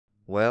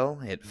Well,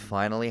 it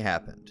finally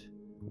happened.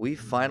 We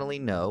finally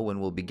know when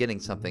we'll be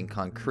getting something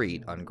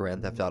concrete on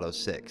Grand Theft Auto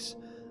 6,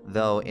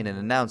 though in an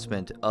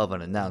announcement of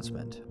an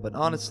announcement, but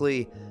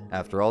honestly,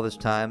 after all this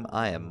time,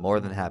 I am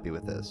more than happy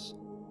with this.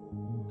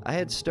 I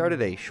had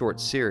started a short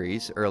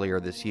series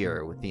earlier this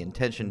year with the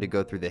intention to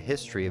go through the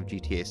history of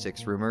GTA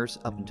 6 rumors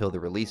up until the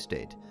release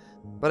date,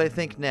 but I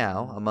think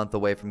now, a month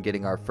away from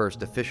getting our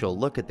first official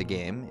look at the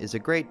game, is a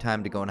great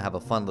time to go and have a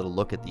fun little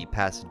look at the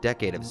past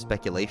decade of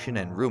speculation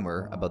and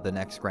rumor about the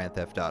next Grand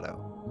Theft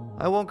Auto.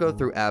 I won't go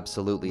through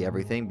absolutely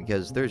everything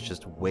because there's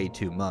just way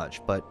too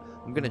much, but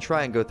I'm going to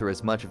try and go through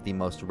as much of the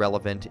most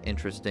relevant,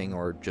 interesting,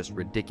 or just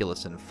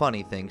ridiculous and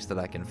funny things that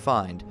I can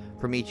find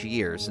from each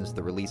year since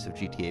the release of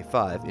GTA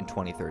 5 in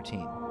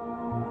 2013.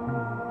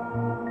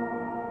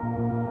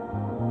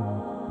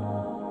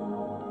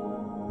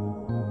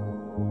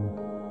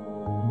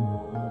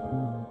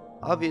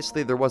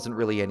 Obviously, there wasn't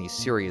really any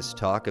serious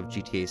talk of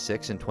GTA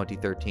 6 in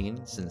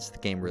 2013 since the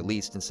game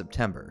released in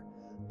September.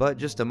 But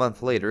just a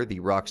month later, the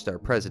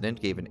Rockstar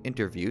president gave an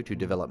interview to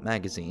Develop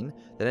magazine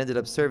that ended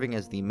up serving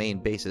as the main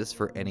basis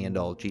for any and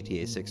all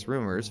GTA 6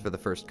 rumors for the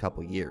first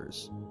couple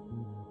years.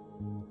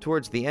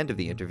 Towards the end of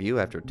the interview,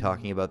 after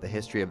talking about the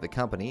history of the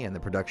company and the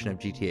production of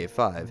GTA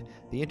 5,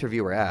 the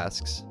interviewer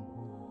asks,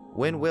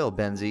 "When will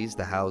Benzies,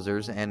 the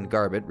Housers, and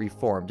Garbett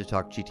reform to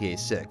talk GTA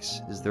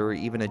 6? Is there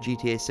even a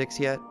GTA 6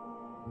 yet?"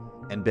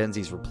 And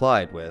Benzies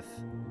replied with,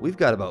 "We've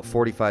got about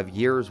 45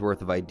 years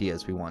worth of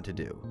ideas we want to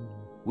do.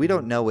 We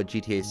don't know what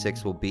GTA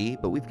 6 will be,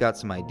 but we've got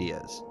some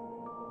ideas.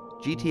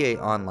 GTA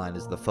Online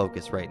is the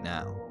focus right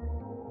now.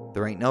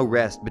 There ain't no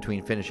rest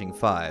between finishing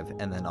 5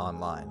 and then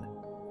online.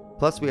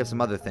 Plus we have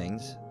some other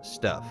things,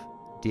 stuff,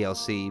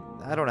 DLC,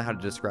 I don't know how to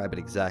describe it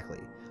exactly,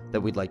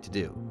 that we'd like to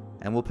do,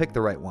 and we'll pick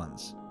the right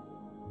ones."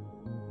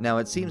 Now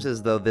it seems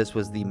as though this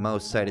was the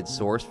most cited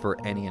source for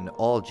any and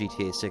all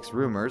GTA 6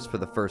 rumors for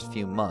the first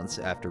few months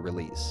after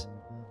release.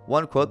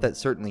 One quote that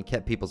certainly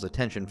kept people's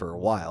attention for a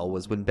while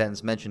was when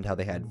Benz mentioned how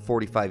they had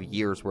 45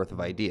 years worth of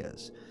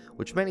ideas,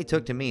 which many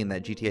took to mean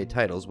that GTA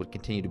titles would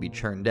continue to be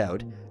churned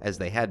out, as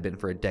they had been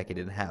for a decade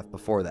and a half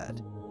before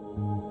that.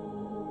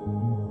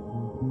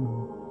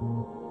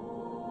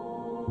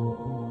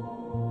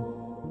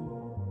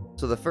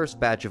 So the first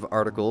batch of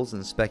articles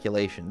and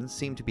speculations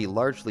seemed to be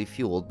largely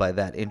fueled by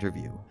that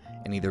interview,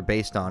 and either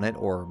based on it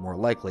or, more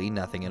likely,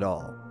 nothing at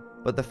all.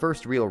 But the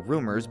first real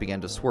rumors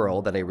began to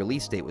swirl that a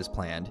release date was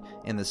planned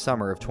in the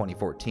summer of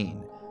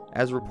 2014,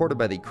 as reported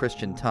by the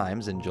Christian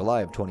Times in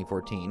July of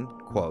 2014,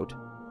 quote,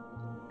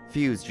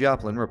 "Fuse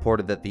Joplin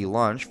reported that the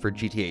launch for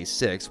GTA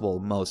 6 will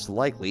most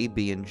likely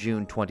be in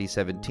June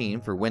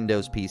 2017 for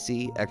Windows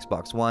PC,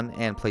 Xbox One,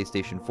 and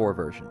PlayStation 4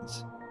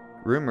 versions.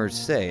 Rumors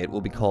say it will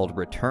be called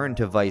Return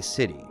to Vice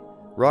City.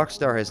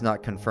 Rockstar has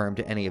not confirmed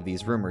any of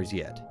these rumors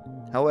yet.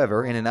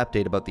 However, in an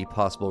update about the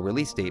possible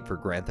release date for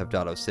Grand Theft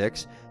Auto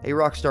 6, a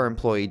Rockstar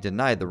employee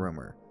denied the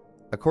rumor.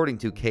 According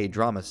to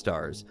K-Drama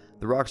Stars,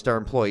 the Rockstar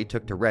employee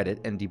took to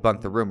Reddit and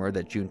debunked the rumor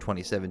that June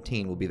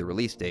 2017 will be the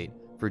release date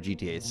for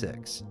GTA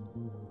 6.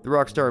 The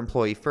Rockstar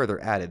employee further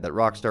added that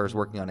Rockstar is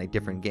working on a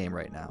different game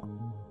right now.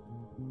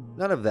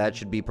 None of that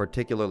should be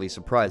particularly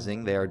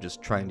surprising, they are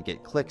just trying to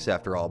get clicks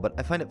after all, but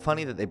I find it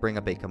funny that they bring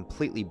up a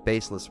completely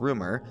baseless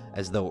rumor,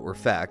 as though it were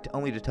fact,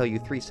 only to tell you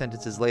 3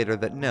 sentences later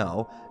that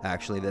no,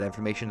 actually that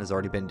information has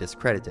already been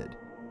discredited.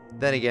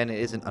 Then again, it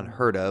isn't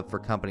unheard of for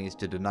companies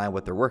to deny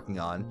what they're working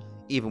on,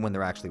 even when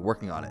they're actually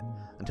working on it,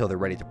 until they're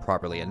ready to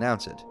properly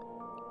announce it.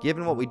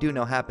 Given what we do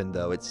know happened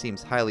though, it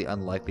seems highly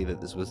unlikely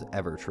that this was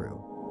ever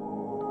true.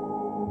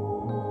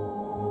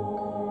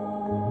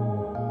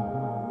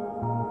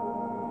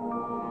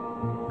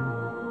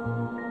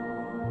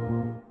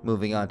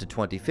 Moving on to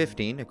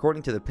 2015,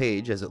 according to the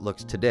page as it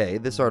looks today,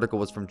 this article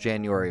was from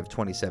January of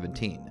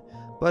 2017.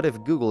 But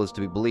if Google is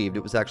to be believed,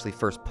 it was actually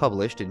first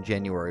published in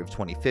January of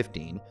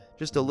 2015,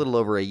 just a little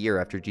over a year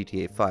after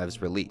GTA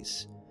 5's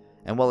release.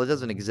 And while it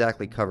doesn't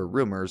exactly cover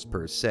rumors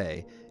per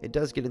se, it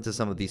does get into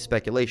some of the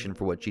speculation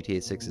for what GTA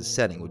 6's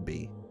setting would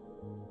be.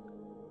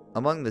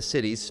 Among the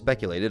cities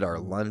speculated are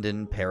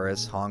London,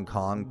 Paris, Hong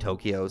Kong,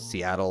 Tokyo,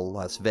 Seattle,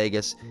 Las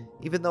Vegas,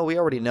 even though we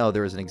already know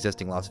there is an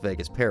existing Las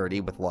Vegas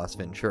parody with Las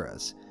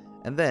Venturas.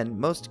 And then,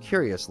 most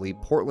curiously,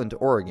 Portland,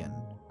 Oregon.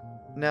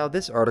 Now,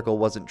 this article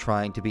wasn't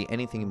trying to be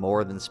anything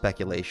more than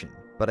speculation,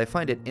 but I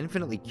find it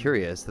infinitely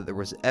curious that there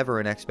was ever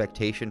an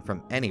expectation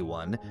from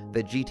anyone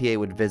that GTA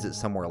would visit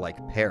somewhere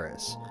like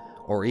Paris,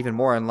 or even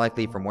more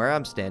unlikely from where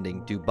I'm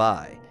standing,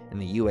 Dubai, in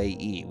the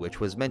UAE,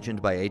 which was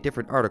mentioned by a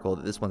different article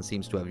that this one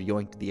seems to have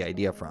yoinked the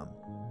idea from.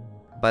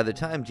 By the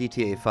time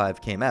GTA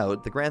 5 came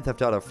out, the Grand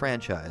Theft Auto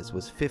franchise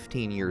was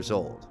 15 years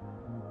old.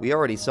 We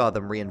already saw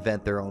them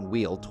reinvent their own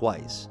wheel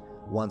twice,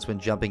 once when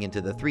jumping into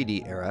the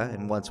 3D era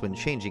and once when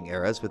changing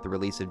eras with the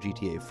release of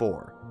GTA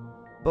 4.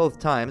 Both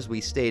times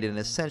we stayed in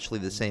essentially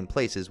the same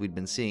places we'd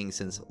been seeing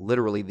since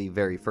literally the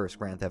very first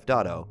Grand Theft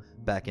Auto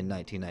back in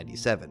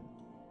 1997.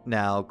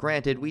 Now,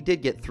 granted, we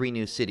did get 3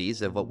 new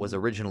cities of what was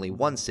originally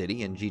 1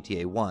 city in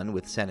GTA 1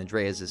 with San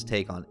Andreas'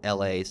 take on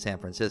LA, San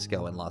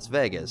Francisco, and Las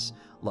Vegas,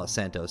 Los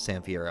Santos,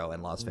 San Fierro,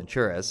 and Las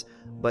Venturas,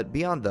 but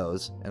beyond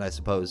those, and I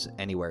suppose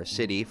Anywhere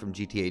City from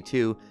GTA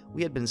 2,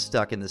 we had been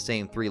stuck in the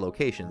same 3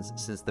 locations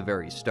since the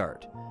very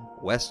start: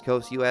 West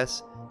Coast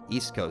US,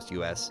 East Coast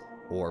US,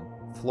 or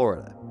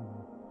Florida.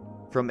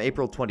 From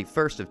April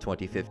 21st of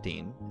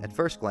 2015, at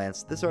first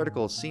glance, this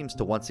article seems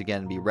to once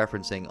again be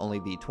referencing only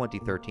the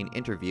 2013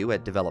 interview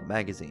at Develop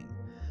magazine,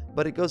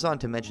 but it goes on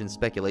to mention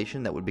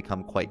speculation that would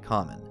become quite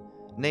common,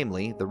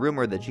 namely the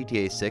rumor that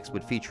GTA 6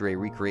 would feature a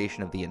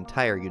recreation of the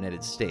entire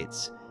United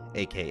States,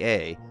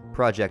 aka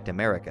Project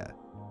America.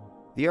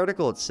 The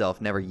article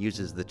itself never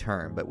uses the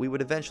term, but we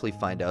would eventually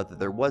find out that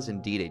there was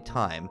indeed a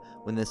time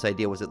when this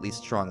idea was at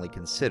least strongly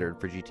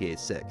considered for GTA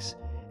 6,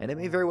 and it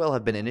may very well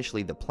have been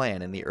initially the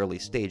plan in the early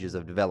stages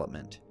of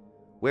development.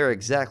 Where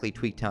exactly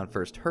Tweaktown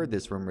first heard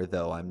this rumor,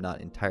 though, I'm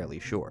not entirely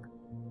sure.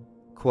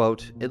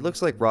 Quote, "It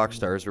looks like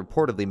Rockstar is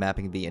reportedly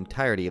mapping the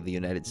entirety of the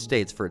United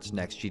States for its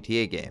next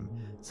GTA game,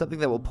 something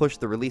that will push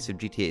the release of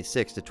GTA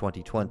 6 to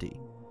 2020.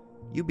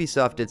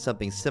 Ubisoft did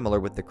something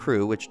similar with The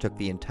Crew, which took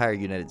the entire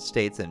United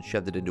States and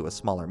shoved it into a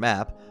smaller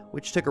map,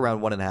 which took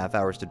around 1.5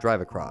 hours to drive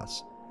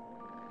across.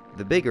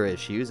 The bigger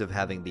issues of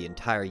having the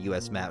entire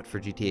US mapped for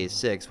GTA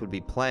 6 would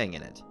be playing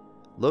in it.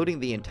 Loading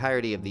the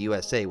entirety of the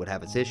USA would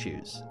have its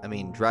issues. I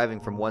mean, driving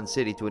from one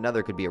city to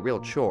another could be a real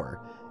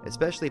chore,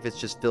 especially if it's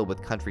just filled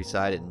with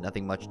countryside and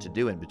nothing much to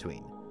do in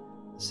between.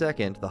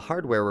 Second, the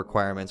hardware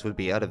requirements would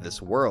be out of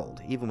this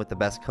world, even with the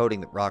best coding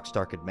that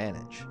Rockstar could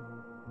manage.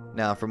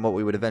 Now, from what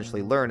we would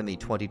eventually learn in the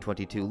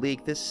 2022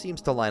 leak, this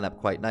seems to line up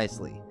quite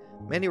nicely.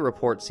 Many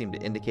reports seem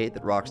to indicate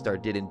that Rockstar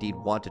did indeed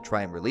want to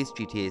try and release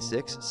GTA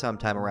 6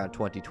 sometime around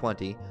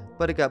 2020,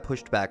 but it got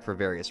pushed back for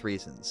various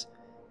reasons.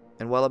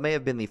 And while it may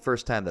have been the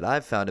first time that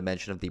I've found a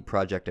mention of the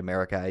Project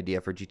America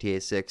idea for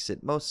GTA 6,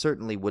 it most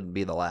certainly wouldn't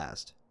be the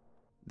last.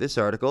 This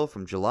article,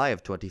 from July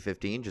of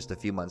 2015, just a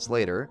few months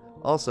later,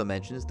 also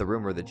mentions the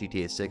rumor that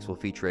GTA 6 will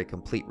feature a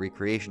complete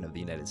recreation of the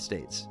United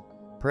States.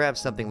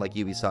 Perhaps something like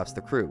Ubisoft's The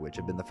Crew, which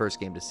had been the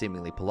first game to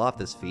seemingly pull off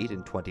this feat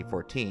in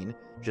 2014,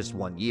 just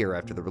 1 year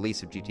after the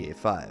release of GTA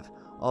 5,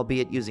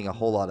 albeit using a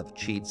whole lot of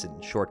cheats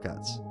and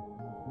shortcuts.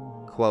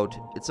 Quote,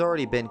 "It's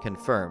already been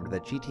confirmed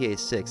that GTA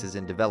 6 is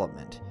in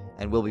development,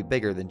 and will be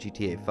bigger than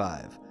GTA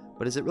 5,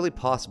 but is it really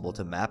possible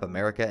to map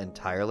America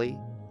entirely?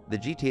 The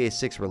GTA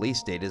 6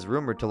 release date is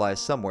rumored to lie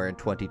somewhere in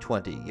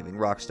 2020, giving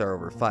Rockstar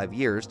over 5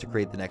 years to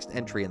create the next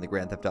entry in the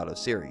Grand Theft Auto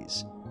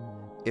series.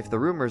 If the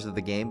rumors of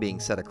the game being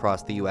set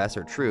across the US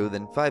are true,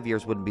 then 5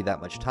 years wouldn't be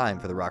that much time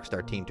for the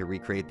Rockstar team to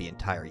recreate the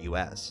entire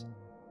US.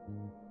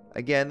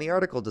 Again, the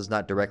article does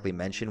not directly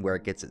mention where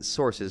it gets its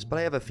sources, but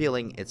I have a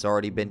feeling it's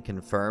already been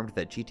confirmed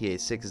that GTA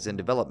 6 is in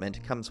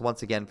development comes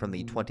once again from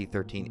the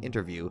 2013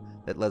 interview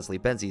that Leslie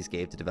Benzies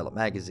gave to Develop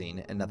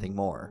magazine, and nothing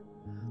more.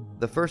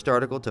 The first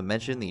article to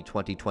mention the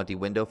 2020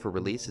 window for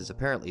release is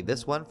apparently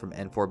this one from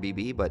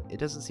N4BB, but it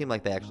doesn't seem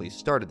like they actually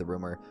started the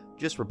rumor,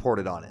 just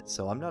reported on it,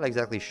 so I'm not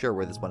exactly sure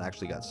where this one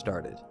actually got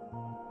started.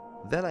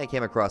 Then I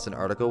came across an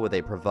article with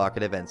a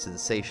provocative and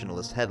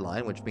sensationalist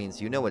headline, which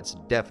means you know it's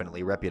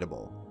definitely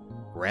reputable.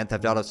 Grand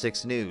Theft Auto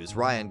 6 News,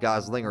 Ryan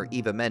Gosling or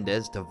Eva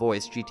Mendes to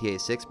voice GTA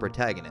 6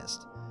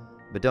 protagonist.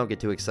 But don't get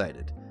too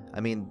excited. I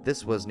mean,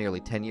 this was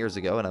nearly 10 years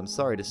ago, and I'm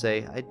sorry to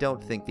say, I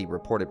don't think the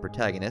reported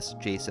protagonists,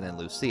 Jason and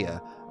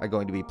Lucia, are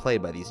going to be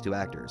played by these 2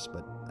 actors,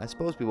 but I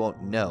suppose we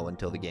won't know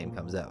until the game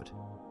comes out.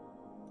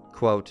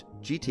 Quote,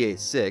 "GTA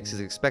 6 is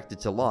expected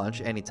to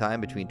launch anytime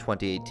between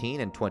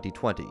 2018 and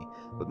 2020,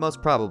 but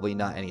most probably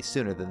not any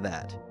sooner than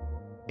that.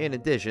 In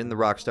addition, the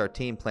Rockstar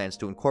team plans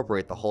to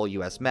incorporate the whole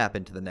US map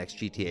into the next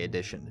GTA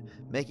edition,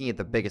 making it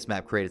the biggest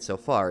map created so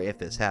far if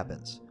this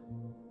happens.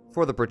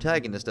 For the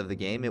protagonist of the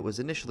game, it was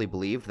initially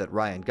believed that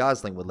Ryan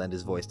Gosling would lend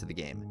his voice to the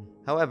game.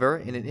 However,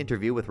 in an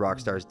interview with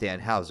Rockstar's Dan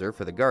Houser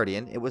for The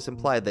Guardian, it was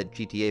implied that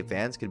GTA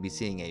fans could be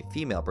seeing a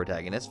female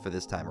protagonist for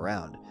this time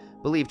around,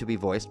 believed to be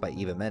voiced by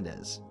Eva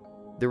Mendes.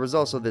 There was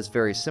also this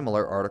very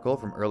similar article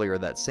from earlier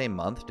that same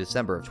month,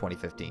 December of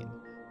 2015.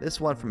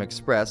 This one from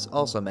Express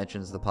also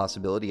mentions the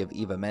possibility of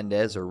Eva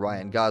Mendes or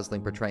Ryan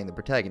Gosling portraying the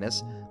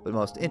protagonist, but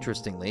most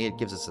interestingly, it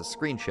gives us a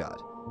screenshot.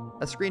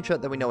 A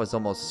screenshot that we know is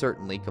almost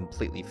certainly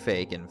completely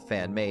fake and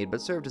fan-made,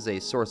 but served as a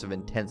source of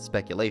intense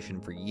speculation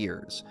for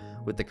years,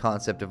 with the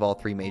concept of all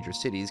 3 major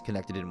cities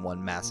connected in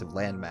one massive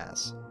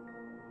landmass.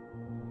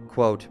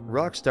 Quote,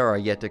 "Rockstar are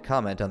yet to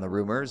comment on the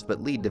rumors,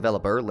 but lead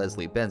developer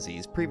Leslie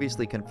Benzies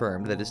previously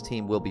confirmed that his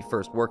team will be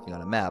first working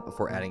on a map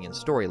before adding in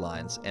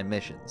storylines and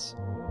missions."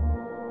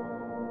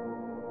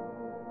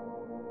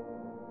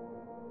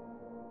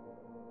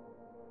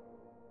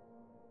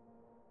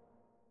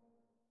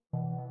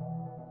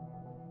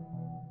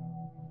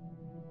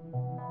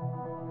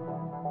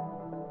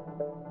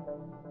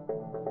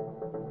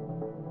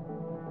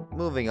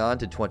 Moving on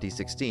to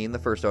 2016, the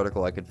first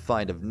article I could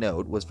find of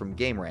note was from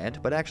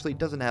GameRant, but actually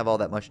doesn't have all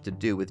that much to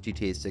do with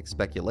GTA 6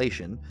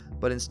 speculation,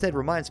 but instead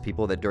reminds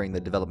people that during the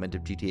development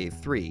of GTA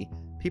 3,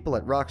 People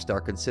at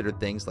Rockstar considered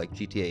things like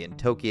GTA in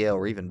Tokyo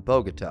or even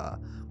Bogota,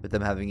 with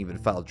them having even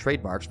filed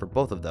trademarks for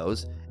both of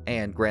those,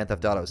 and Grand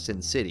Theft Auto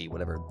Sin City,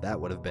 whatever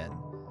that would have been.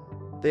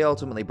 They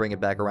ultimately bring it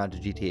back around to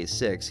GTA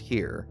 6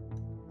 here.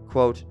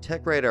 Quote,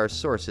 TechRadar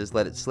sources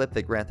let it slip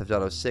that Grand Theft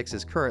Auto 6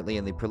 is currently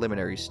in the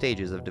preliminary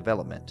stages of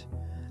development.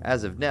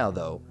 As of now,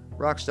 though,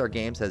 Rockstar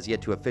Games has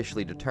yet to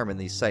officially determine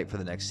the site for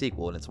the next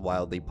sequel in its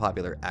wildly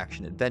popular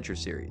action-adventure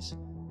series.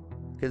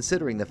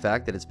 Considering the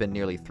fact that it's been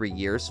nearly 3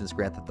 years since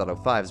Grand Theft Auto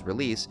V's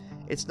release,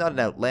 it's not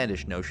an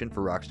outlandish notion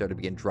for Rockstar to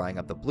begin drawing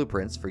up the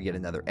blueprints for yet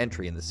another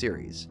entry in the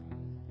series.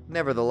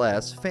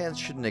 Nevertheless, fans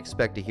shouldn't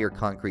expect to hear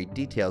concrete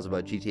details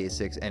about GTA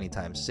 6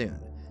 anytime soon,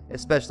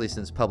 especially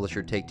since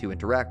publisher Take-Two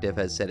Interactive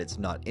has said it's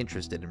not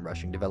interested in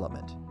rushing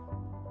development.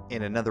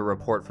 In another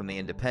report from The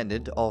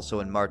Independent, also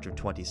in March of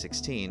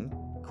 2016,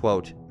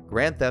 quote,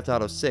 Grand Theft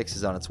Auto 6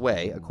 is on its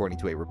way, according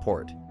to a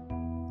report.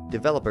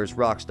 Developers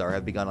Rockstar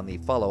have begun on the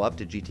follow-up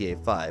to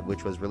GTA 5,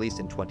 which was released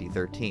in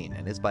 2013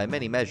 and is by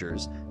many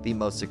measures the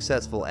most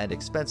successful and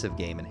expensive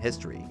game in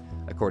history,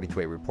 according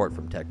to a report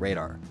from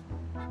TechRadar.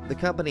 The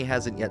company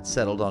hasn't yet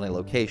settled on a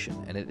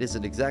location, and it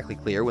isn't exactly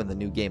clear when the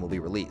new game will be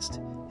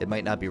released. It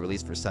might not be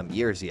released for some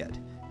years yet.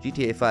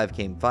 GTA 5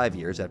 came 5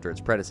 years after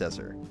its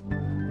predecessor.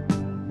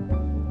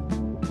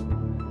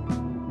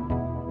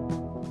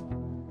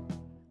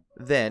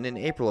 Then, in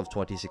April of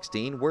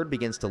 2016, word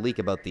begins to leak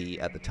about the,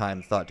 at the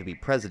time thought to be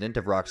president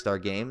of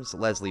Rockstar Games,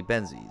 Leslie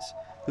Benzies,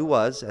 who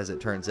was, as it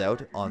turns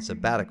out, on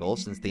sabbatical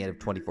since the end of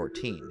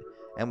 2014,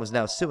 and was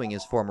now suing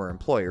his former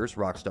employers,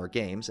 Rockstar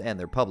Games, and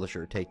their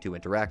publisher, Take-Two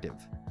Interactive.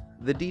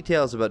 The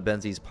details about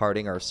Benzies'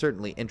 parting are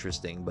certainly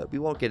interesting, but we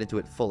won't get into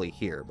it fully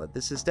here, but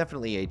this is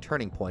definitely a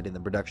turning point in the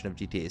production of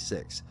GTA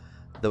 6.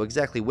 Though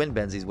exactly when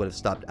Benzies would have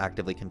stopped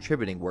actively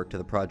contributing work to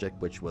the project,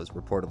 which was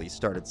reportedly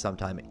started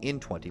sometime in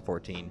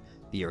 2014,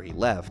 the year he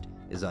left,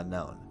 is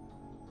unknown.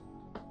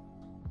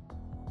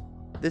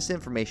 This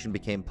information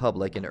became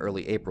public in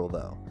early April,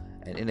 though,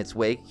 and in its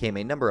wake came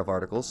a number of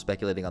articles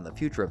speculating on the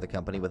future of the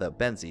company without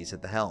Benzies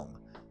at the helm,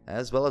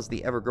 as well as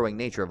the ever-growing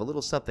nature of a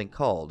little something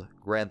called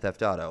Grand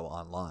Theft Auto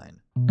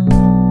Online.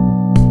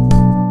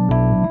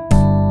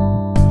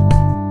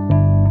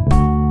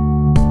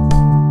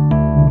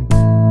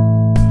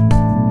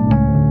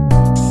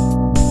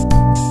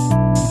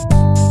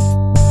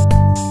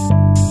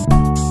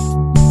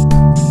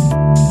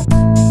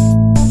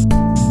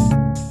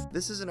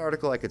 This is an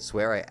article I could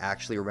swear I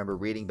actually remember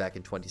reading back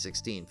in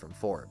 2016 from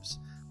Forbes,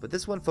 but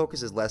this one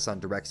focuses less on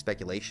direct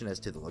speculation as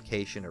to the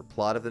location or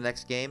plot of the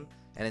next game,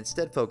 and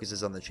instead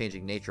focuses on the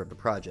changing nature of the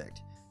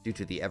project, due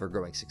to the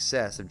ever-growing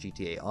success of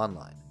GTA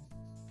Online.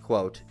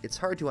 Quote, it's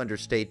hard to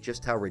understate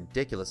just how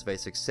ridiculous of a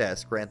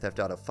success Grand Theft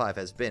Auto 5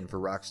 has been for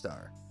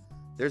Rockstar.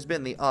 There's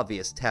been the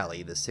obvious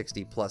tally, the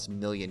 60+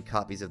 million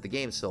copies of the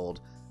game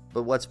sold,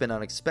 but what's been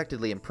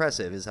unexpectedly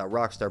impressive is how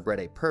Rockstar bred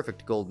a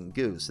perfect golden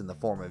goose in the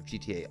form of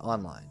GTA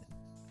Online.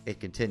 It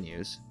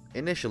continues,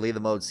 initially the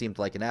mode seemed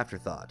like an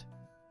afterthought.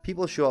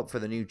 People show up for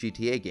the new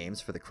GTA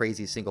games for the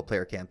crazy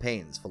single-player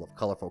campaigns full of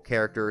colorful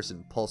characters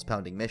and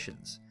pulse-pounding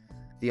missions.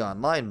 The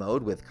online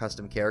mode, with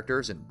custom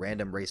characters and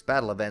random race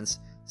battle events,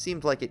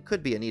 seemed like it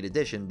could be a neat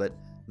addition, but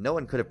no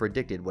one could have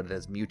predicted what it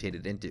has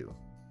mutated into.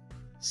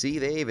 See,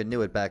 they even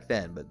knew it back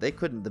then, but they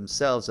couldn't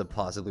themselves have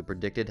possibly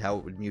predicted how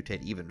it would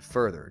mutate even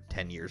further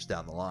 10 years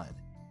down the line.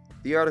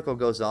 The article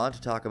goes on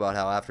to talk about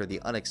how after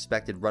the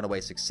unexpected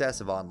runaway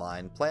success of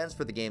Online, plans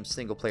for the game's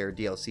single-player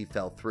DLC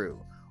fell through,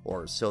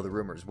 or so the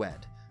rumors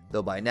went,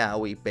 though by now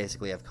we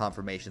basically have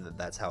confirmation that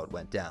that's how it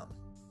went down.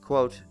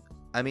 Quote,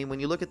 I mean, when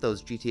you look at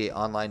those GTA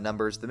Online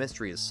numbers, the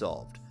mystery is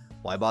solved.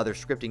 Why bother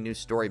scripting new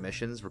story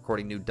missions,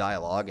 recording new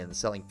dialogue, and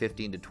selling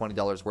 $15 to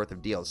 $20 worth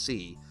of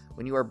DLC,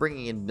 when you are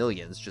bringing in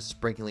millions just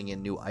sprinkling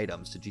in new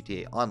items to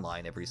GTA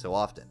Online every so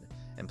often,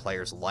 and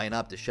players line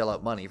up to shell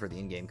out money for the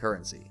in-game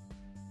currency?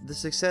 The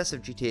success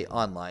of GTA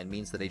Online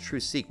means that a true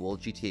sequel,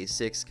 GTA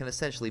 6, can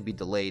essentially be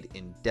delayed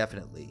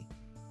indefinitely.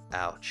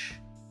 Ouch.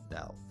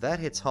 Now, that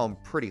hits home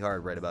pretty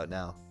hard right about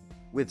now.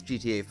 With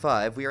GTA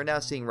 5, we are now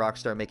seeing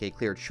Rockstar make a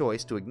clear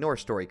choice to ignore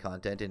story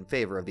content in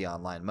favor of the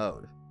online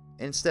mode.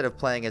 Instead of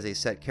playing as a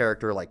set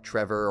character like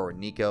Trevor or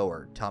Nico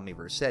or Tommy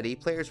Vercetti,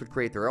 players would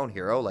create their own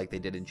hero like they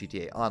did in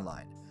GTA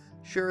Online.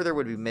 Sure, there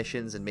would be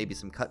missions and maybe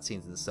some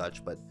cutscenes and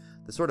such, but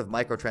the sort of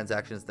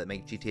microtransactions that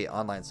make GTA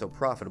Online so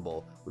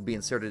profitable would be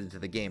inserted into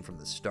the game from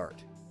the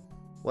start.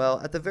 Well,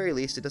 at the very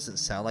least, it doesn't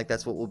sound like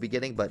that's what we'll be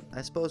getting, but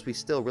I suppose we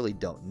still really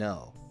don't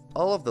know.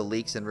 All of the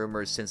leaks and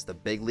rumors since the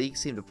big leak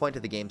seem to point to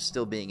the game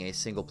still being a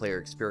single-player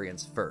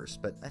experience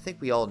first, but I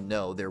think we all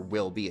know there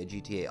will be a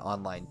GTA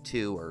Online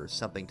 2 or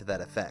something to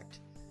that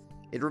effect.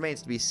 It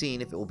remains to be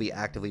seen if it will be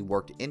actively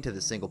worked into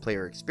the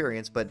single-player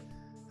experience, but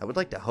I would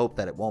like to hope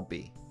that it won't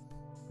be.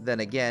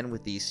 Then again,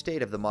 with the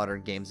state of the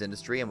modern games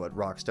industry and what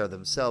Rockstar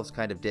themselves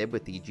kind of did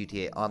with the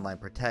GTA Online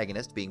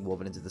protagonist being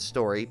woven into the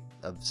story,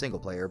 of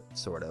single-player,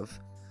 sort of,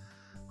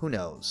 who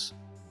knows?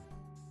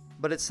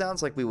 But it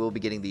sounds like we will be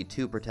getting the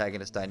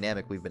two-protagonist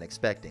dynamic we've been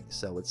expecting,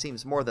 so it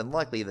seems more than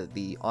likely that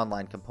the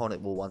online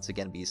component will once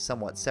again be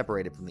somewhat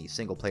separated from the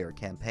single-player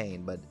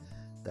campaign, but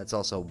that's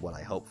also what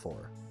I hope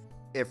for.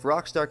 If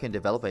Rockstar can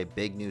develop a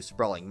big new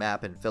sprawling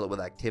map and fill it with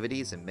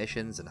activities and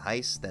missions and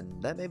heists, then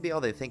that may be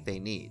all they think they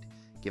need,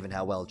 given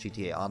how well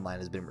GTA Online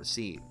has been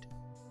received.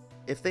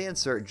 If they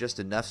insert just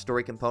enough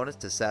story components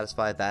to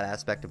satisfy that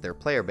aspect of their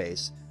player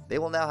base, they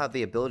will now have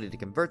the ability to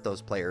convert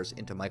those players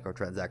into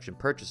microtransaction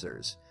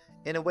purchasers,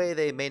 in a way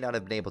they may not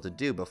have been able to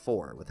do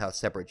before with how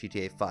separate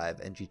GTA 5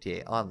 and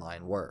GTA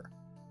Online were.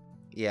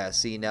 Yeah,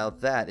 see, now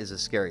that is a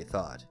scary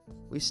thought.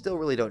 We still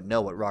really don't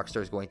know what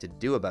Rockstar is going to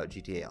do about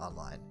GTA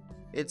Online.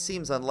 It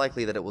seems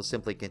unlikely that it will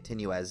simply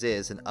continue as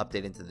is and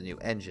update into the new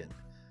engine.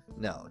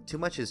 No, too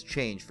much has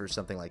changed for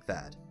something like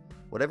that.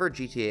 Whatever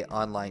GTA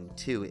Online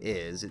 2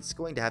 is, it's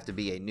going to have to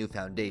be a new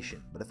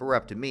foundation, but if it were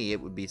up to me,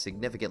 it would be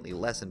significantly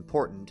less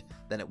important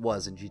than it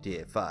was in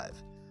GTA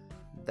 5.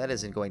 That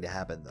isn't going to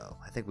happen though,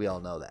 I think we all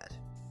know that.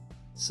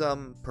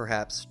 Some,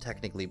 perhaps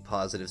technically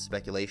positive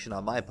speculation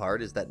on my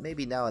part is that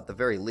maybe now at the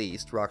very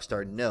least,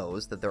 Rockstar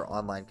knows that their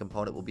online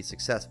component will be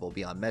successful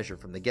beyond measure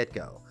from the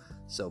get-go,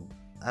 so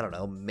I don't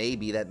know,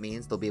 maybe that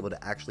means they'll be able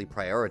to actually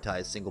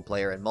prioritize single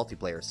player and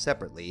multiplayer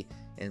separately,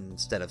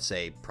 instead of,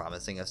 say,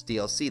 promising us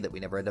DLC that we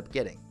never end up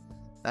getting.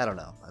 I don't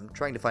know, I'm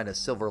trying to find a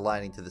silver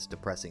lining to this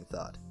depressing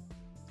thought.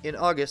 In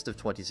August of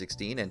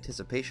 2016,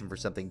 anticipation for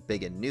something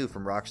big and new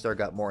from Rockstar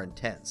got more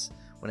intense,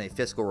 when a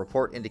fiscal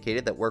report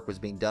indicated that work was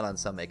being done on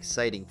some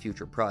exciting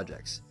future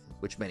projects,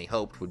 which many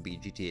hoped would be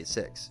GTA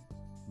 6.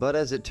 But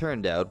as it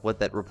turned out, what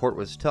that report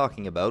was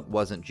talking about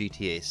wasn't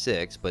GTA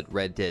 6, but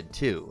Red Dead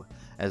 2,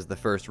 as the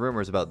first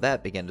rumors about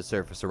that began to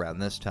surface around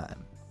this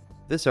time.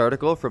 This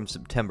article from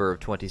September of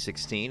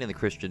 2016 in the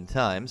Christian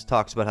Times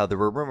talks about how there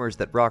were rumors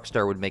that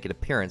Rockstar would make an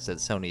appearance at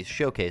Sony's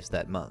showcase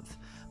that month,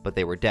 but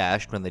they were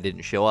dashed when they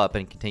didn't show up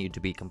and continued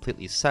to be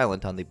completely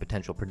silent on the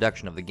potential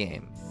production of the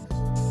game.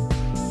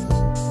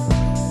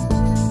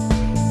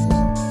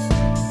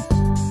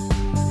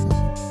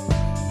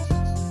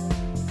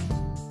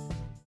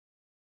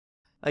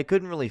 I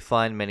couldn't really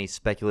find many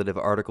speculative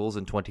articles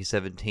in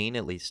 2017,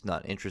 at least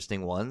not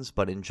interesting ones,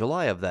 but in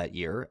July of that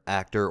year,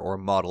 actor or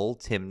model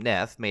Tim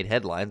Neff made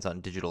headlines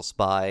on Digital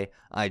Spy,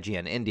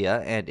 IGN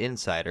India, and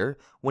Insider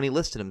when he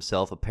listed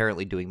himself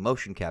apparently doing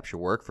motion capture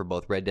work for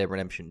both Red Dead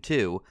Redemption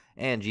 2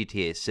 and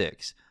GTA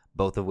 6,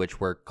 both of which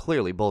were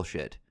clearly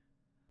bullshit.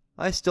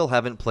 I still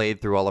haven't played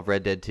through all of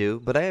Red Dead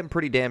 2, but I am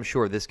pretty damn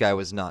sure this guy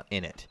was not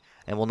in it,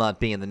 and will not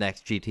be in the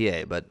next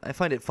GTA, but I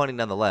find it funny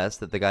nonetheless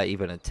that the guy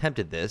even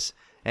attempted this,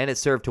 and it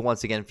served to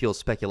once again fuel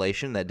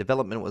speculation that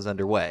development was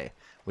underway,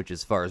 which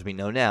as far as we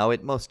know now,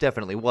 it most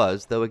definitely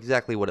was, though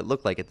exactly what it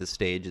looked like at this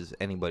stage is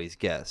anybody's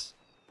guess.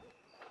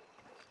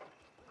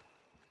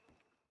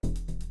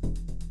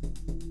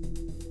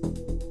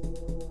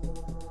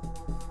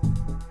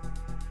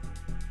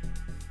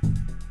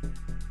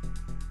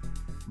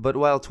 But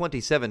while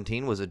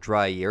 2017 was a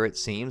dry year, it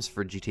seems,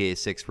 for GTA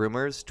 6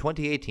 rumors,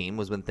 2018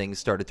 was when things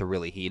started to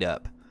really heat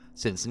up.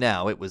 Since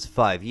now, it was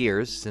 5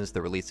 years since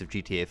the release of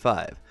GTA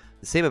 5,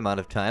 the same amount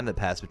of time that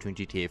passed between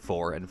GTA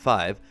 4 and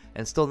 5,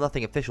 and still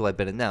nothing official had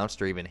been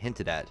announced or even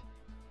hinted at.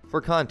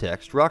 For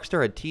context,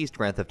 Rockstar had teased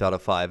Grand Theft Auto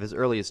 5 as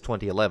early as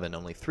 2011,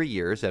 only 3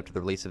 years after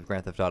the release of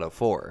Grand Theft Auto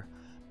 4,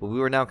 but we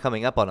were now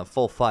coming up on a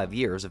full 5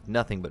 years of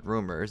nothing but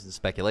rumors and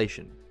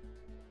speculation.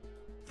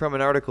 From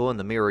an article in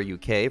the Mirror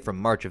UK from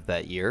March of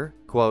that year,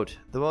 quote,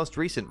 "The most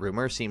recent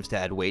rumor seems to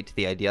add weight to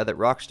the idea that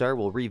Rockstar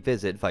will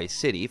revisit Vice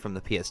City from the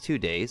PS2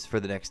 days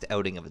for the next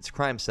outing of its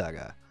crime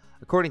saga.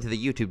 According to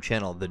the YouTube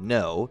channel The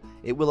Know,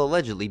 it will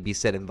allegedly be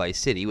set in Vice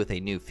City with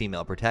a new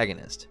female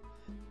protagonist.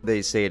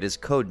 They say it is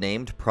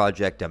codenamed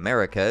Project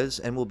Americas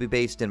and will be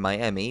based in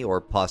Miami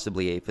or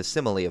possibly a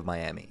facsimile of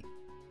Miami.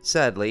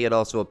 Sadly, it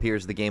also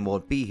appears the game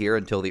won't be here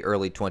until the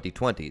early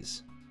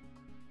 2020s.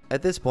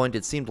 At this point,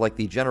 it seemed like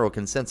the general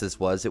consensus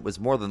was it was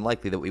more than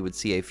likely that we would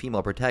see a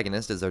female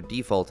protagonist as our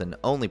default and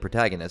only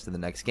protagonist in the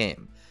next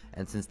game,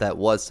 and since that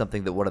was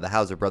something that one of the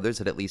Hauser brothers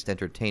had at least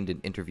entertained in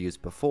interviews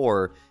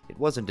before, it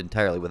wasn't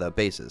entirely without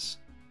basis.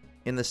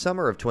 In the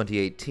summer of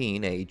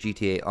 2018, a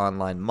GTA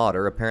Online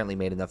modder apparently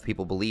made enough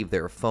people believe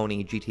their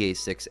phony GTA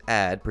 6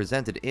 ad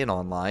presented in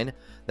Online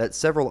that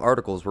several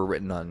articles were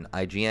written on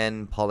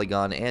IGN,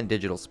 Polygon, and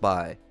Digital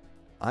Spy.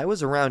 I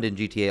was around in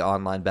GTA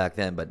Online back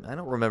then, but I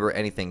don't remember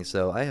anything,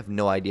 so I have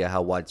no idea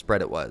how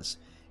widespread it was.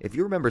 If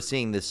you remember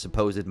seeing this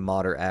supposed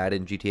modder ad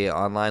in GTA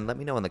Online, let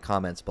me know in the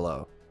comments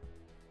below.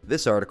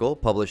 This article,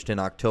 published in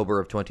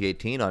October of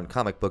 2018 on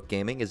Comic Book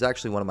Gaming, is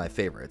actually one of my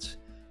favorites.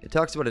 It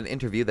talks about an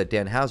interview that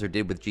Dan Houser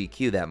did with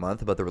GQ that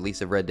month about the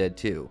release of Red Dead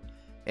 2.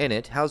 In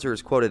it, Houser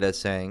is quoted as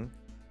saying,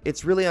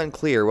 "It's really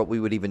unclear what we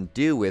would even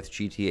do with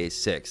GTA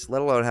 6,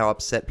 let alone how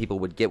upset people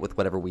would get with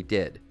whatever we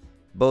did.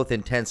 Both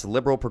intense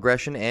liberal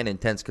progression and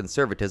intense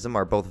conservatism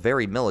are both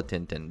very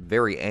militant and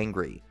very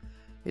angry.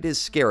 It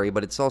is scary,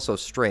 but it's also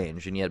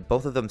strange, and yet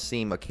both of them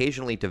seem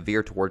occasionally to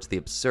veer towards the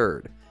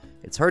absurd.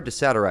 It's hard to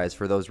satirize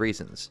for those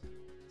reasons.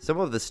 Some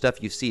of the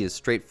stuff you see is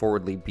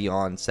straightforwardly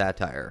beyond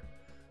satire.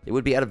 It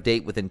would be out of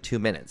date within 2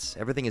 minutes.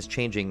 Everything is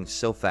changing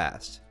so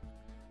fast."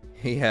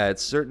 Yeah, it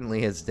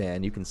certainly is,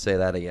 Dan. You can say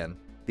that again.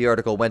 The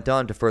article went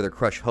on to further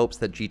crush hopes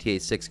that GTA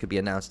 6 could be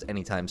announced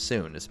anytime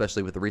soon,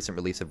 especially with the recent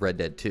release of Red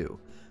Dead 2.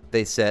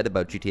 They said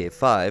about GTA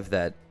 5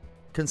 that,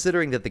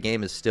 considering that the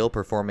game is still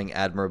performing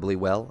admirably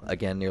well,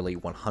 again nearly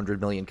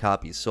 100 million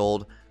copies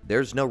sold,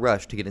 there's no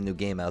rush to get a new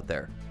game out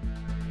there.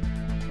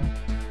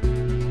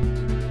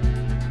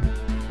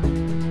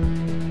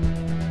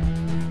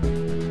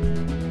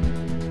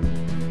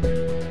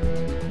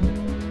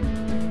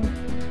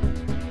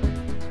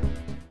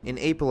 In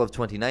April of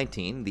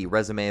 2019, the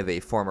resume of a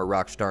former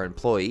Rockstar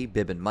employee,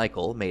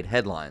 Myke, made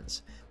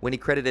headlines, when he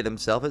credited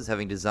himself as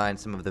having designed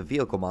some of the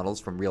vehicle models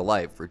from real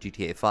life for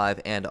GTA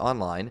 5 and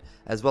online,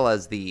 as well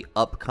as the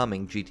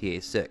upcoming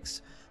GTA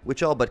 6,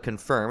 which all but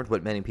confirmed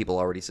what many people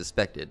already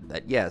suspected,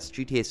 that yes,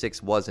 GTA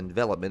 6 was in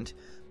development,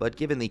 but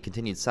given the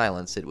continued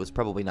silence, it was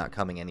probably not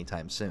coming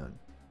anytime soon.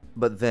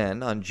 But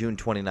then, on June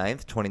 29,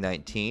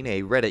 2019,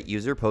 a Reddit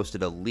user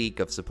posted a leak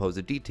of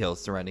supposed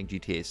details surrounding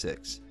GTA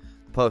 6.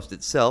 The post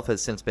itself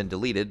has since been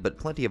deleted, but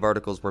plenty of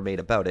articles were made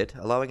about it,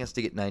 allowing us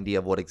to get an idea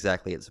of what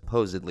exactly it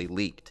supposedly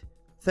leaked.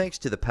 Thanks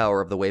to the power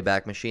of the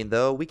Wayback Machine,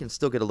 though, we can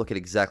still get a look at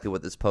exactly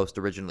what this post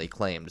originally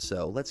claimed,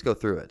 so let's go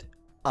through it.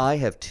 I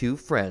have two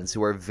friends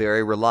who are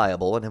very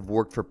reliable and have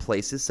worked for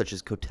places such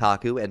as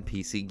Kotaku and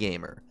PC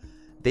Gamer.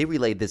 They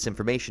relayed this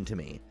information to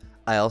me.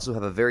 I also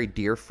have a very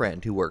dear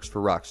friend who works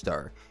for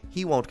Rockstar.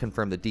 He won't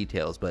confirm the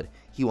details, but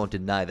he won't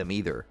deny them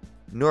either.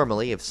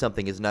 Normally, if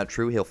something is not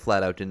true, he'll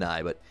flat out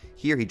deny, but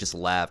here he just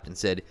laughed and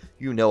said,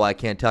 "You know I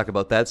can't talk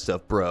about that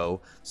stuff,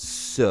 bro.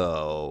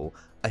 So,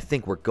 I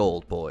think we're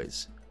gold,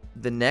 boys."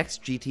 The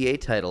next GTA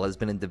title has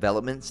been in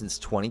development since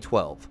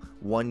 2012,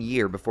 1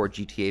 year before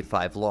GTA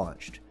 5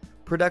 launched.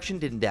 Production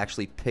didn't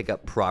actually pick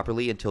up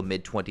properly until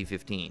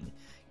mid-2015.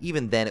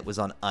 Even then it was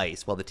on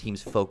ice while the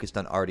teams focused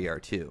on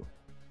RDR2.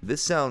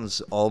 This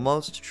sounds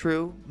almost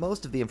true.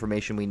 Most of the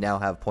information we now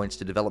have points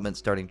to development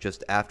starting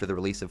just after the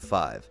release of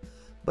 5.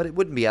 But it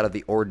wouldn't be out of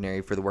the ordinary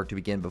for the work to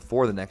begin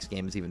before the next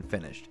game is even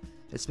finished,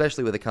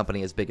 especially with a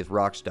company as big as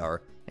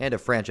Rockstar and a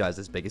franchise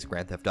as big as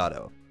Grand Theft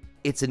Auto.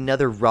 It's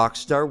another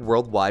Rockstar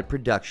worldwide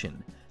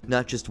production,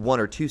 not just one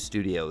or two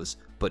studios,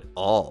 but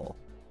all.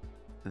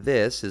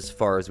 This, as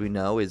far as we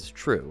know, is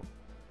true.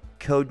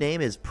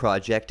 Codename is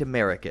Project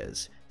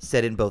Americas,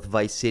 set in both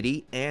Vice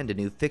City and a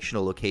new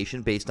fictional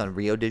location based on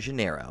Rio de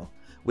Janeiro,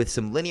 with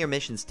some linear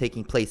missions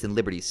taking place in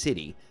Liberty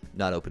City,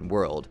 not open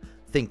world.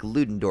 Think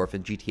Ludendorff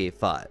in GTA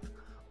 5.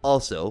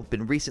 Also,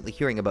 been recently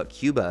hearing about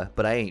Cuba,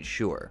 but I ain't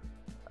sure.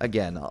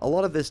 Again, a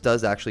lot of this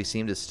does actually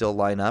seem to still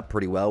line up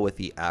pretty well with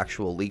the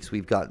actual leaks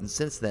we've gotten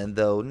since then,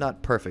 though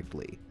not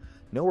perfectly.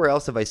 Nowhere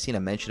else have I seen a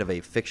mention of a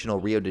fictional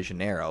Rio de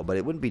Janeiro, but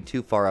it wouldn't be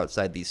too far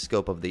outside the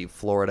scope of the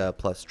Florida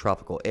plus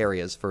tropical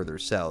areas further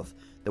south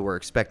that we're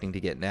expecting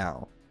to get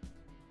now.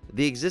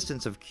 The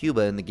existence of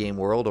Cuba in the game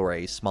world, or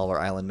a smaller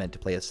island meant to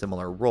play a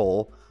similar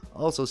role,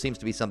 also seems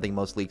to be something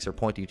most leaks are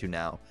pointing to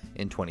now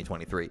in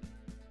 2023.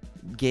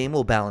 Game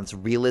will balance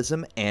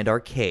realism and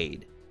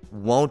arcade.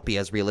 Won't be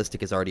as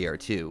realistic as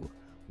RDR2.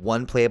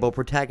 One playable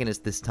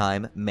protagonist this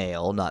time,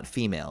 male, not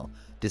female,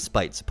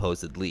 despite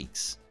supposed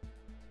leaks.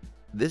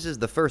 This is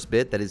the first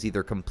bit that is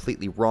either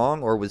completely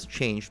wrong or was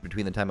changed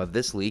between the time of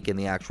this leak and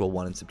the actual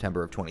one in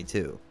September of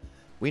 22.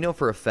 We know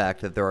for a fact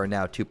that there are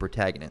now two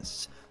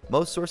protagonists.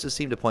 Most sources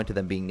seem to point to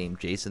them being named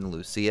Jason and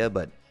Lucia,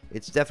 but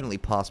it's definitely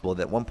possible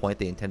that at one point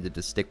they intended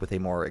to stick with a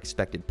more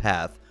expected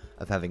path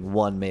of having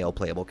one male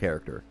playable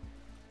character.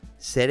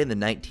 Set in the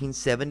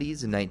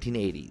 1970s and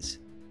 1980s,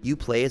 you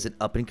play as an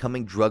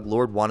up-and-coming drug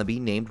lord wannabe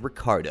named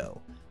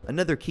Ricardo.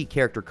 Another key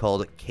character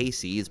called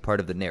Casey is part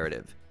of the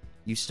narrative.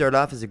 You start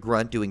off as a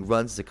grunt doing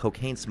runs as a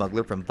cocaine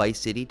smuggler from Vice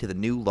City to the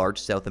new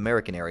large South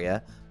American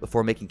area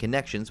before making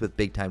connections with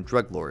big-time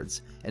drug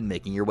lords and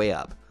making your way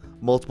up.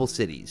 Multiple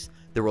cities.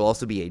 There will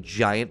also be a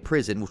giant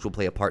prison which will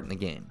play a part in the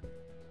game.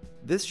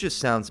 This just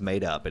sounds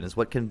made up and is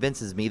what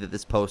convinces me that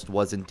this post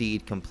was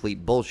indeed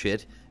complete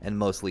bullshit and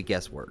mostly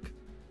guesswork.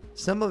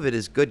 Some of it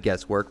is good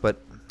guesswork,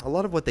 but a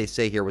lot of what they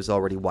say here was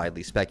already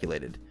widely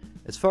speculated.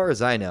 As far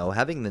as I know,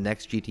 having the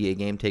next GTA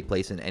game take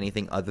place in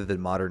anything other than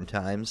modern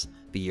times,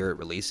 the year it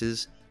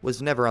releases,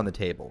 was never on the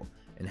table,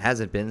 and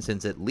hasn't been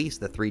since at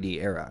least the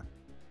 3D era.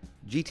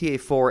 GTA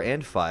 4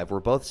 and 5 were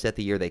both set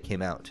the year they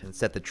came out, and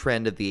set the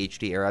trend of the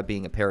HD era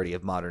being a parody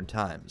of modern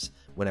times,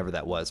 whenever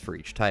that was for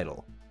each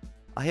title.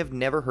 I have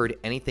never heard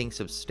anything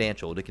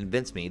substantial to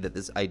convince me that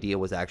this idea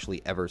was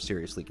actually ever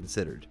seriously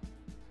considered.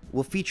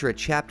 Will feature a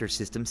chapter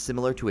system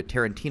similar to a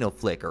Tarantino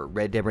flick or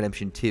Red Dead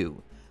Redemption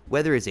 2.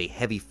 Weather is a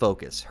heavy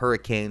focus,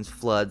 hurricanes,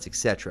 floods,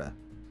 etc.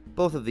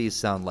 Both of these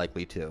sound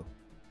likely too.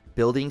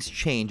 Buildings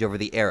change over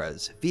the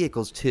eras,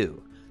 vehicles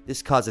too.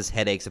 This causes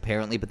headaches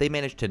apparently, but they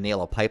managed to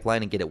nail a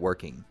pipeline and get it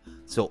working.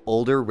 So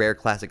older, rare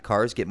classic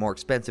cars get more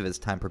expensive as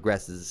time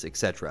progresses,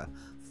 etc.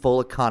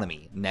 Full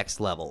economy, next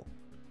level.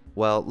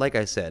 Well, like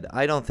I said,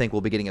 I don't think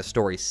we'll be getting a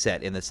story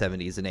set in the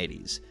 70s and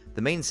 80s.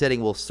 The main setting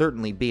will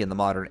certainly be in the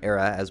modern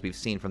era as we've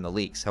seen from the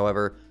leaks,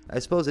 however, I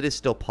suppose it is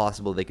still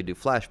possible they could do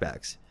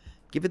flashbacks.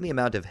 Given the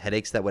amount of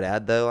headaches that would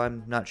add though,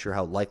 I'm not sure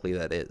how likely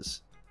that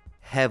is.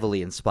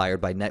 Heavily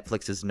inspired by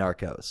Netflix's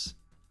Narcos.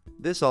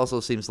 This also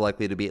seems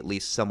likely to be at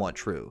least somewhat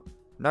true.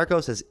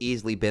 Narcos has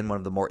easily been one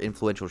of the more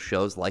influential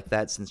shows like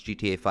that since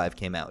GTA 5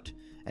 came out,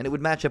 and it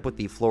would match up with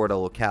the Florida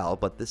locale,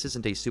 but this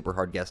isn't a super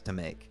hard guess to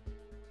make.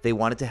 They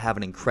wanted to have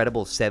an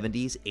incredible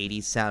 70s,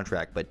 80s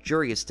soundtrack, but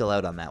jury is still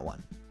out on that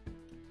one.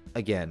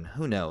 Again,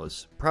 who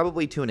knows?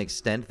 Probably to an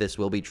extent this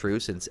will be true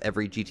since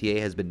every GTA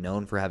has been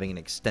known for having an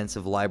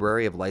extensive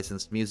library of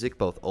licensed music,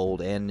 both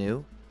old and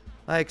new.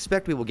 I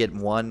expect we will get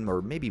one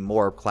or maybe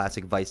more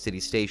classic Vice City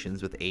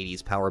stations with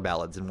 80s power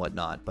ballads and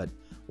whatnot, but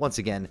once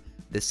again,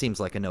 this seems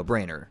like a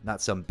no-brainer,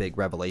 not some big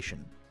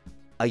revelation.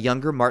 A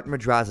younger Martin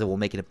Madrazo will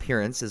make an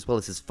appearance, as well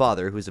as his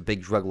father, who is a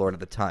big drug lord at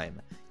the time.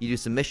 You do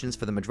some missions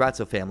for the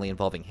Madrazo family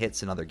involving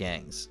hits and other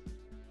gangs.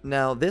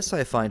 Now, this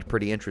I find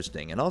pretty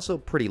interesting, and also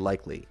pretty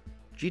likely.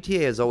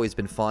 GTA has always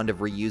been fond of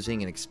reusing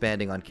and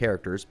expanding on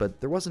characters, but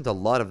there wasn't a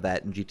lot of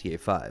that in GTA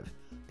 5.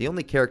 The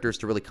only characters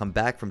to really come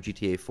back from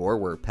GTA 4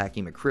 were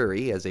Packy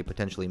McCreary as a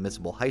potentially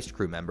missable heist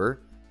crew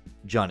member,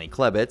 Johnny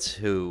Klebitz,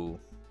 who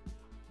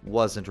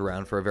wasn't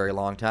around for a very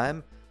long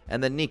time,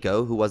 and then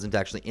Nico, who wasn't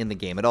actually in the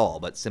game at all,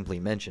 but simply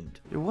mentioned.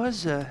 There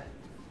was an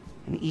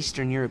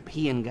Eastern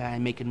European guy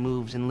making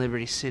moves in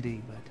Liberty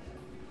City,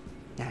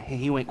 but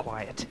he went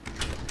quiet.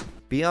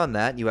 Beyond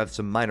that, you have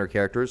some minor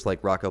characters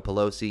like Rocco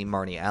Pelosi,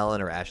 Marnie Allen,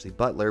 or Ashley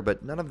Butler,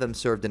 but none of them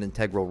served an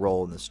integral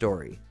role in the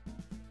story.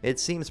 It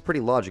seems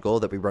pretty logical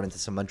that we run into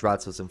some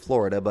Madrazos in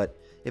Florida, but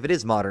if it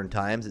is modern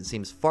times, it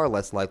seems far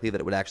less likely that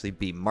it would actually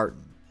be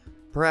Martin.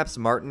 Perhaps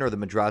Martin or the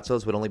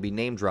Madrazos would only be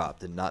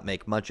name-dropped and not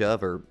make much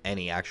of or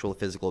any actual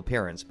physical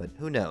appearance, but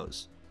who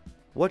knows?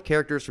 What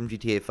characters from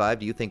GTA 5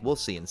 do you think we'll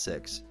see in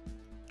 6?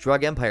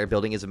 Drug empire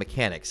building is a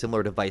mechanic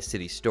similar to Vice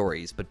City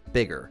stories, but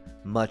bigger,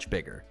 much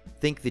bigger.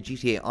 Think the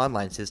GTA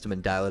Online system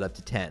and dial it up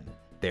to 10.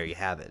 There you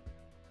have it.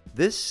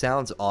 This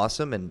sounds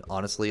awesome and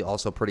honestly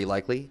also pretty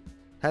likely.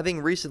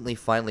 Having recently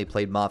finally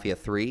played Mafia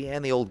 3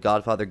 and the old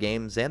Godfather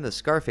games and the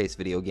Scarface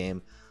video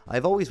game,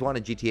 I've always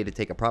wanted GTA to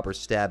take a proper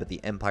stab at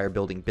the empire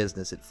building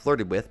business it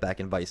flirted with back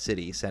in Vice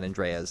City, San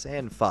Andreas,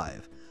 and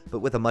 5, but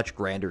with a much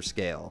grander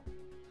scale.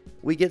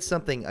 We get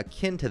something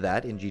akin to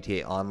that in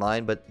GTA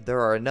Online, but there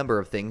are a number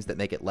of things that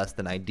make it less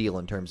than ideal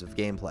in terms of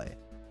gameplay.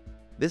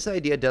 This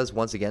idea does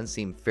once again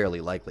seem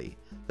fairly likely.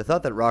 The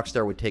thought that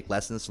Rockstar would take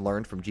lessons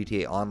learned from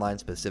GTA Online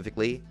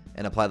specifically,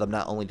 and apply them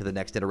not only to the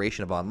next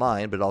iteration of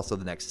Online, but also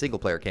the next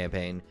single-player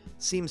campaign,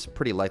 seems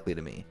pretty likely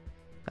to me.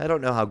 I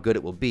don't know how good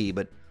it will be,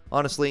 but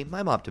honestly,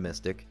 I'm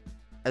optimistic.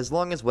 As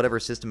long as whatever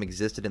system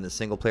existed in the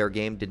single-player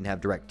game didn't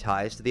have direct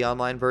ties to the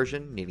online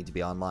version, needing to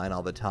be online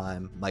all the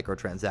time,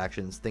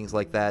 microtransactions, things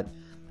like that,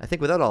 I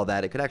think without all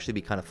that, it could actually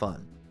be kind of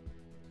fun.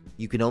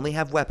 You can only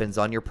have weapons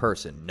on your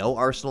person, no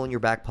arsenal in your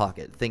back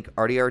pocket. Think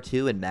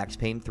RDR2 and Max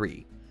Payne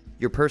 3.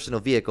 Your personal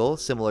vehicle,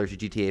 similar to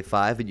GTA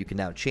 5 and you can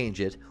now change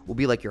it, will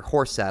be like your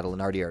horse saddle in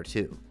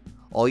RDR2.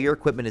 All your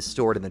equipment is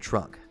stored in the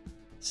trunk.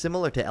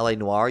 Similar to LA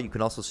Noire, you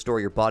can also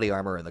store your body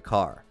armor in the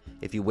car.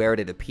 If you wear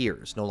it, it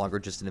appears, no longer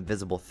just an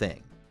invisible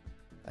thing.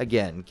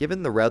 Again,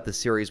 given the route the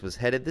series was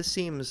headed, this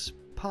seems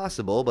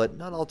possible, but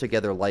not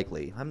altogether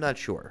likely. I'm not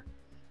sure.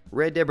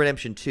 Red Dead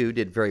Redemption 2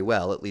 did very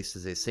well, at least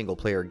as a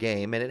single-player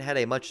game, and it had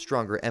a much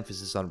stronger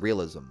emphasis on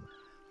realism.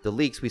 The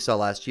leaks we saw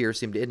last year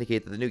seem to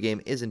indicate that the new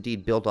game is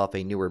indeed built off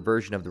a newer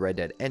version of the Red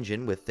Dead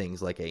engine, with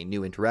things like a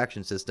new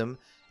interaction system,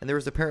 and there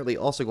is apparently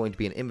also going to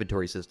be an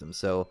inventory system,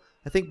 so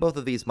I think both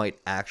of these might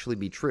actually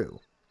be true.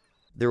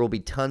 There will be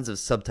tons of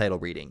subtitle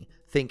reading.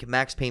 Think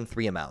Max Payne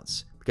 3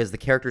 amounts, because the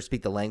characters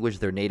speak the language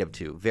they're native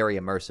to, very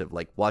immersive,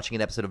 like watching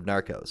an episode of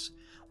Narcos.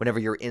 Whenever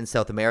you're in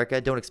South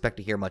America, don't expect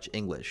to hear much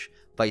English.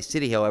 Vice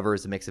City, however,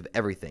 is a mix of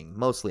everything,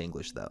 mostly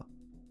English though.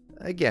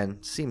 Again,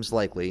 seems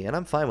likely, and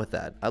I'm fine with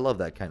that. I love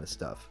that kind of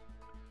stuff.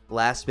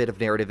 Last bit of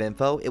narrative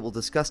info, it will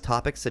discuss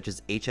topics such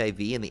as HIV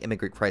and the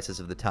immigrant crisis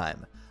of the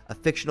time, a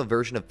fictional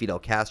version of Fidel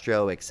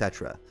Castro,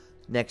 etc.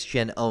 Next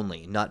gen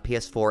only, not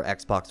PS4,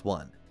 Xbox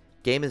One.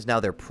 Game is now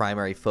their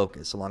primary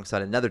focus,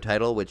 alongside another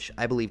title which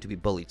I believe to be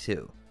Bully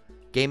 2.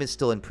 Game is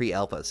still in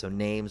pre-alpha, so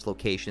names,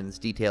 locations,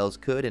 details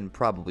could and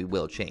probably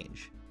will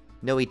change.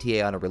 No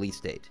ETA on a release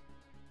date.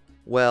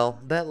 Well,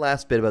 that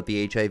last bit about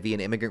the HIV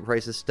and immigrant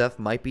crisis stuff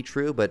might be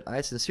true, but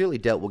I sincerely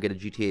doubt we'll get a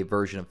GTA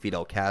version of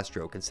Fidel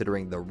Castro,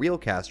 considering the real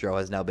Castro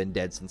has now been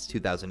dead since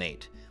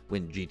 2008,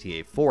 when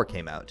GTA 4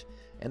 came out,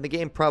 and the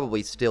game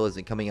probably still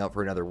isn't coming out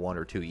for another 1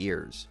 or 2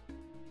 years.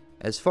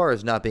 As far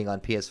as not being on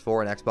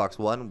PS4 and Xbox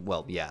One,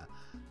 well yeah,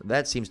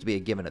 that seems to be a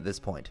given at this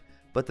point,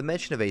 but the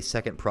mention of a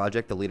second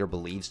project the leader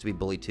believes to be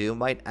Bully 2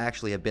 might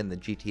actually have been the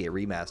GTA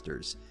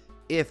remasters,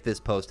 if this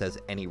post has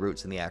any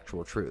roots in the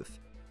actual truth.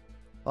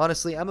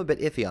 Honestly, I'm a bit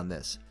iffy on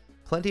this.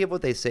 Plenty of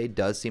what they say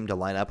does seem to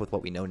line up with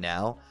what we know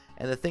now,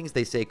 and the things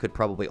they say could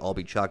probably all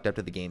be chalked up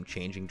to the game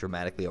changing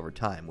dramatically over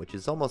time, which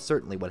is almost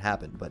certainly what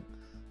happened, but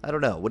I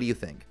don't know, what do you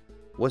think?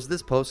 Was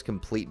this post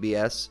complete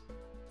BS?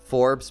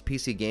 Forbes,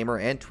 PC Gamer,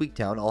 and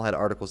Tweaktown all had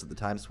articles at the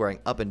time swearing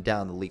up and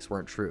down the leaks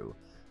weren't true,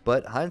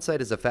 but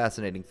hindsight is a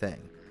fascinating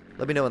thing.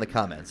 Let me know in the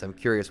comments, I'm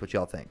curious what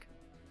y'all think.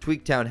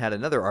 Tweaktown had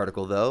another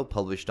article though,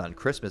 published on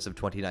Christmas of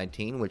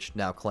 2019, which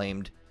now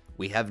claimed,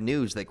 We have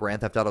news that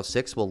Grand Theft Auto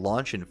 6 will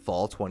launch in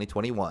fall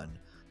 2021,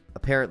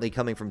 apparently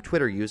coming from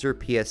Twitter user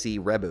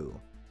PSE-Rebu.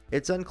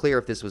 It's unclear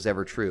if this was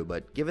ever true,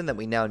 but given that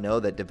we now know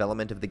that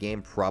development of the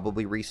game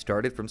probably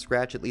restarted from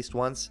scratch at least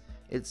once,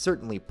 it's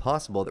certainly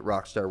possible that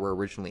Rockstar were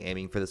originally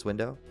aiming for this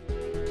window.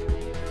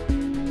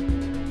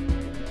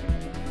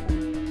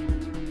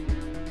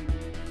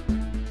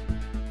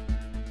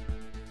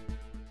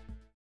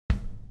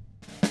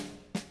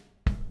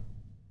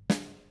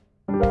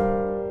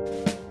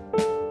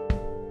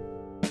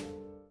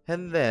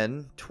 And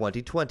then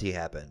 2020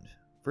 happened.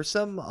 For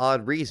some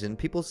odd reason,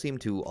 people seem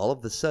to all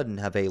of a sudden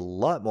have a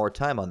lot more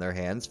time on their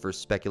hands for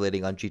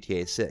speculating on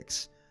GTA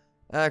 6.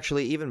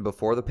 Actually, even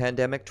before the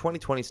pandemic,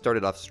 2020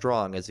 started off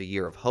strong as a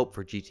year of hope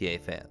for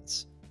GTA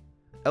fans.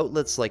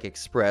 Outlets like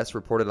Express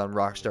reported on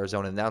Rockstar's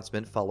own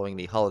announcement following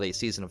the holiday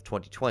season of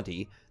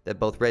 2020 that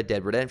both Red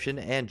Dead Redemption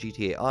and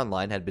GTA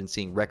Online had been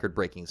seeing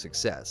record-breaking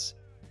success.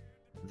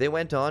 They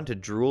went on to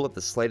drool at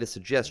the slightest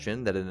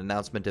suggestion that an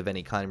announcement of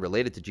any kind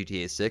related to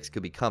GTA 6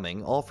 could be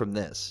coming, all from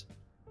this: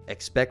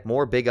 expect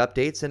more big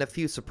updates and a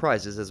few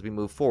surprises as we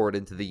move forward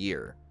into the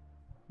year.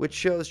 Which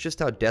shows just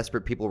how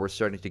desperate people were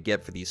starting to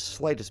get for the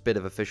slightest bit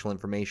of official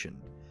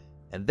information.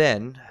 And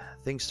then,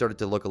 things started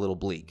to look a little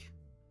bleak.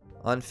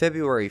 On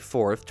February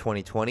 4th,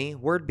 2020,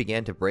 word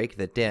began to break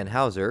that Dan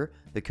Houser,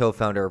 the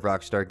co-founder of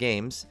Rockstar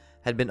Games,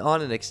 had been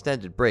on an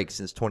extended break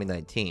since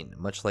 2019,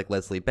 much like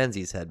Leslie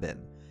Benzies had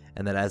been,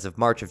 and that as of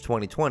March of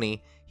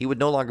 2020, he would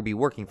no longer be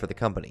working for the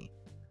company.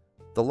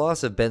 The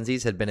loss of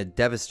Benzies had been a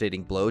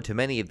devastating blow to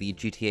many of the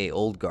GTA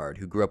old guard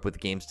who grew up with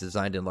games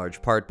designed in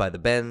large part by the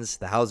Benz,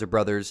 the Houser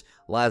brothers,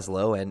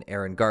 Laszlo, and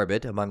Aaron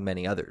Garbett, among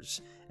many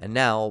others. And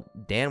now,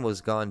 Dan was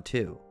gone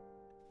too.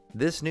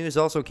 This news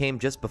also came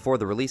just before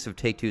the release of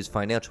Take-Two's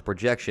financial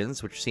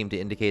projections, which seemed to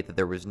indicate that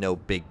there was no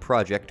big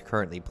project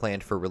currently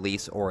planned for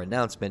release or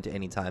announcement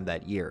anytime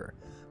that year.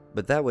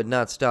 But that would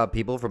not stop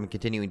people from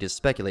continuing to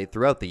speculate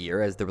throughout the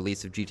year as the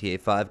release of GTA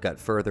 5 got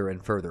further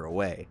and further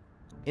away.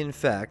 In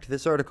fact,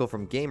 this article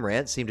from Game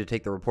Rant seemed to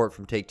take the report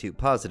from Take-Two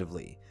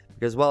positively,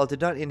 because while it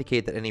did not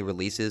indicate that any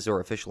releases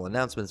or official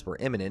announcements were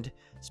imminent,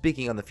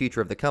 speaking on the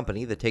future of the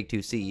company, the Take-Two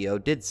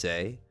CEO did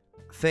say,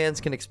 fans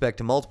can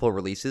expect multiple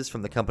releases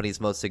from the company's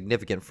most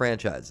significant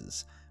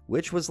franchises,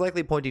 which was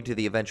likely pointing to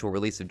the eventual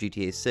release of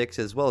GTA 6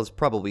 as well as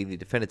probably the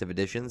definitive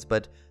editions,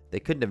 but they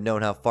couldn't have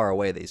known how far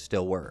away they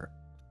still were.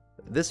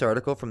 This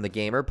article from The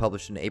Gamer,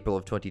 published in April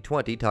of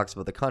 2020, talks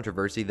about the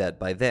controversy that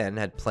by then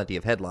had plenty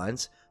of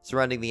headlines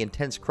surrounding the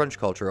intense crunch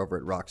culture over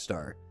at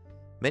Rockstar.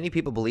 Many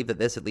people believe that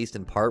this, at least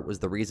in part, was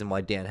the reason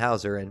why Dan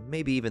Houser, and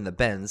maybe even the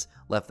Benz,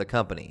 left the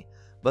company.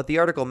 But the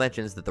article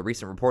mentions that the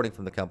recent reporting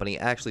from the company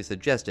actually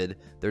suggested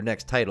their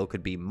next title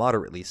could be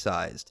moderately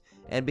sized,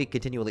 and be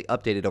continually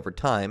updated over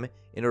time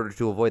in order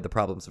to avoid the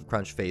problems of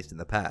crunch faced in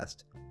the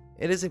past.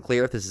 It isn't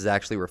clear if this is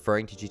actually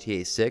referring to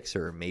GTA 6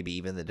 or maybe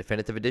even the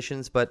definitive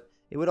editions, but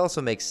it would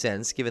also make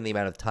sense given the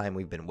amount of time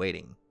we've been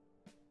waiting.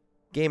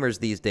 Gamers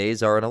these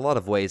days are in a lot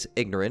of ways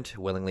ignorant,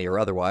 willingly or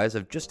otherwise,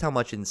 of just how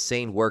much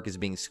insane work is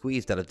being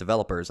squeezed out of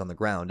developers on the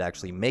ground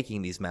actually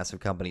making these massive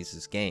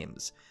companies'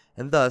 games,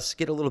 and thus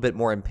get a little bit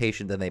more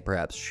impatient than they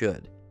perhaps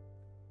should.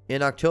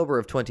 In October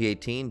of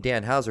 2018,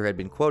 Dan Houser had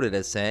been quoted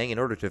as saying in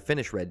order to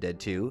finish Red Dead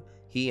 2,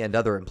 he and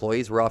other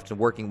employees were often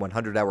working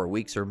 100-hour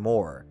weeks or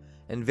more,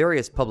 and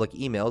various public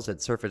emails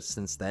had surfaced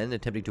since then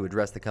attempting to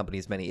address the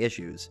company's many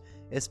issues,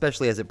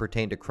 especially as it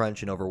pertained to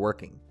crunch and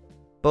overworking.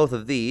 Both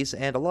of these,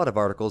 and a lot of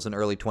articles in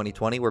early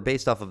 2020, were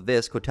based off of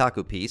this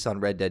Kotaku piece on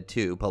Red Dead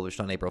 2 published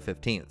on April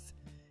 15th.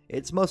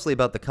 It's mostly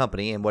about the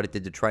company and what it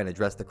did to try and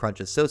address the crunch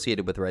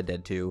associated with Red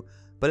Dead 2,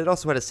 but it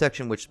also had a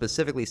section which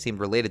specifically seemed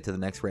related to the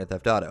next Grand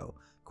Theft Auto.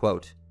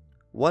 Quote,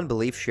 "One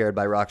belief shared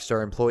by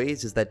Rockstar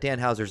employees is that Dan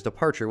Houser's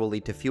departure will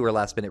lead to fewer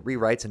last-minute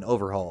rewrites and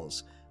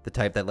overhauls, the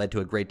type that led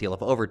to a great deal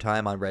of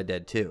overtime on Red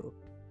Dead 2.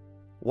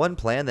 One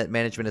plan that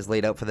management has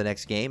laid out for the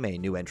next game, a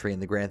new entry in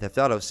the Grand Theft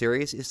Auto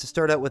series, is to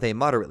start out with a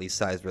moderately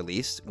sized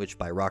release, which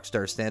by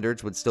Rockstar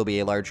standards would still be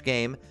a large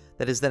game,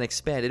 that is then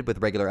expanded with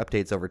regular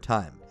updates over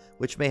time,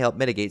 which may help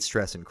mitigate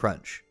stress and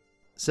crunch.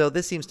 So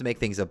this seems to make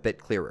things a bit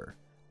clearer.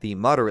 The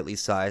moderately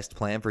sized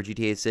plan for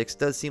GTA 6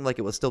 does seem like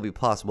it will still be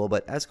possible,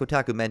 but as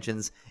Kotaku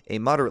mentions, a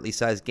moderately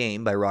sized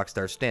game by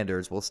Rockstar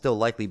standards will still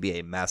likely be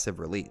a massive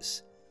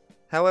release.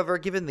 However,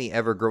 given the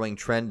ever-growing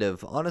trend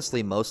of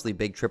honestly mostly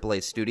big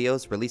AAA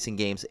studios releasing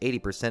games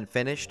 80%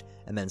 finished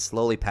and then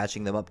slowly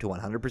patching them up to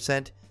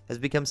 100% has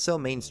become so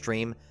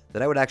mainstream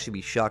that I would actually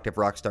be shocked if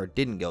Rockstar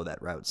didn't go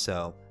that route,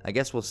 so I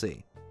guess we'll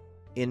see.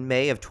 In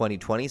May of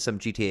 2020, some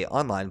GTA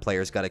Online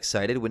players got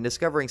excited when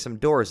discovering some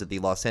doors at the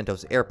Los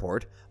Santos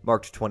airport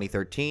marked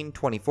 2013,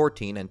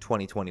 2014, and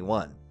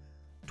 2021.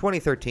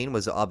 2013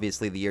 was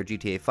obviously the year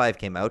GTA 5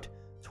 came out,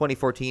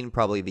 2014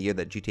 probably the year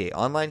that GTA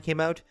Online came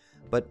out,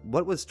 but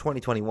what was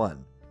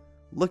 2021?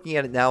 Looking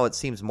at it now, it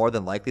seems more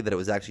than likely that it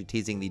was actually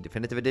teasing the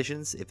definitive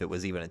editions, if it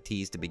was even a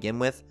tease to begin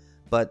with,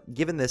 but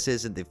given this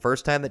isn't the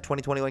first time that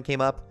 2021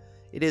 came up,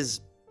 it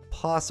is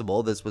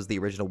possible this was the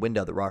original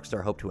window that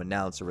Rockstar hoped to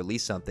announce or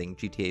release something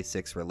GTA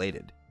 6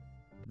 related.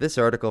 This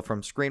article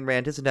from Screen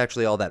Rant isn't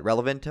actually all that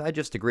relevant. I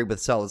just agree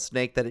with Solid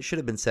Snake that it should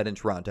have been set in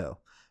Toronto.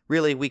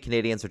 Really, we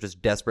Canadians are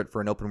just desperate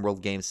for an open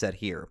world game set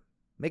here.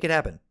 Make it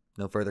happen.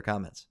 No further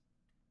comments.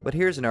 But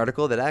here's an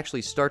article that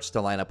actually starts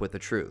to line up with the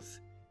truth.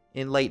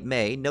 In late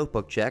May,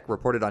 Notebook Check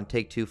reported on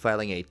Take-Two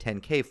filing a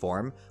 10K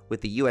form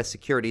with the U.S.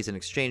 Securities and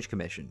Exchange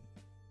Commission.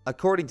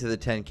 According to the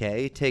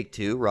 10K,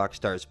 Take-Two,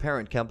 Rockstar's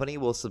parent company,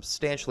 will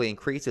substantially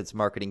increase its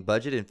marketing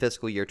budget in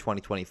fiscal year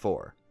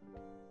 2024.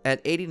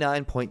 At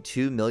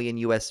 $89.2 million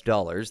US,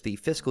 the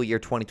fiscal year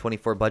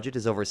 2024 budget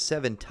is over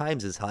 7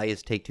 times as high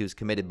as Take-Two's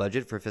committed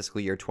budget for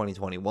fiscal year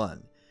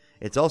 2021.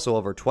 It's also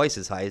over twice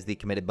as high as the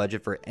committed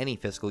budget for any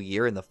fiscal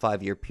year in the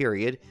 5-year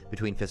period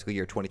between fiscal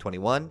year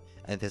 2021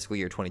 and fiscal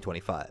year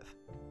 2025.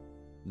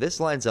 This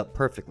lines up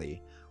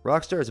perfectly.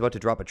 Rockstar is about to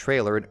drop a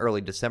trailer in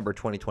early December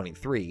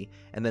 2023,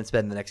 and then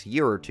spend the next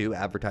year or two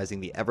advertising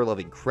the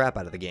ever-loving crap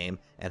out of the game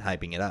and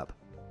hyping it up.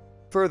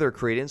 Further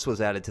credence was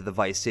added to the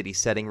Vice City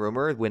setting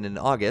rumor when in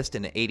August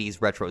an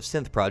 80s retro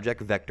synth project,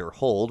 Vector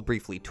Hold,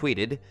 briefly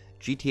tweeted,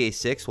 GTA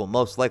 6 will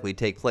most likely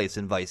take place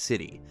in Vice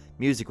City.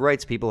 Music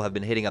rights people have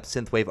been hitting up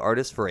synthwave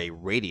artists for a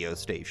radio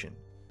station.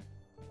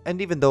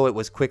 And even though it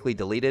was quickly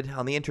deleted,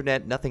 on the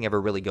internet nothing ever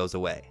really goes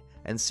away,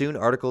 and soon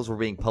articles were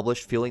being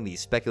published fueling the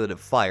speculative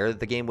fire that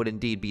the game would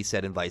indeed be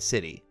set in Vice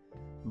City.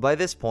 By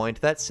this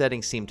point, that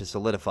setting seemed to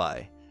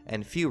solidify,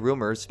 and few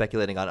rumors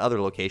speculating on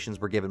other locations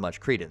were given much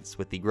credence,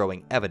 with the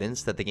growing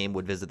evidence that the game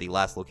would visit the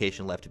last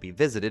location left to be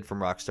visited from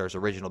Rockstar's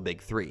original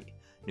Big Three: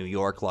 New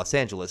York, Los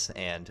Angeles,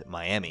 and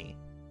Miami.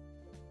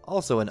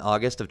 Also in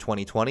August of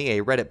 2020,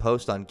 a Reddit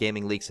post on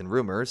Gaming Leaks and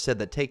Rumors said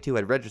that Take-Two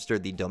had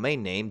registered the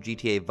domain name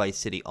GTA Vice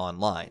City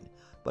Online,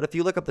 but if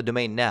you look up the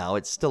domain now,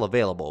 it's still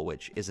available,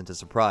 which isn't a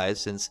surprise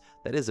since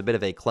that is a bit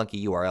of a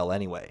clunky URL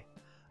anyway.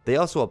 They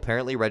also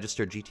apparently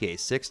registered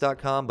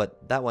GTA6.com,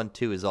 but that one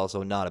too is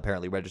also not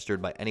apparently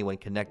registered by anyone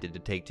connected to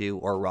Take-Two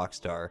or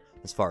Rockstar,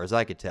 as far as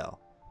I could tell.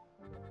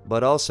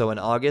 But also in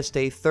August,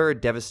 a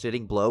third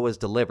devastating blow was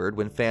delivered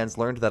when fans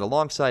learned that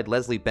alongside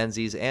Leslie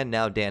Benzies and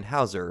now Dan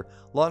Houser,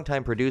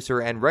 longtime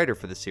producer and writer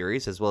for the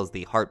series, as well as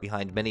the heart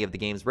behind many of the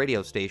game's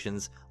radio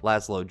stations,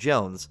 Laszlo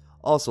Jones,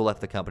 also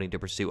left the company to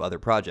pursue other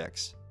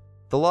projects.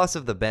 The loss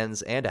of the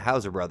Benz and a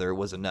Houser brother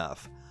was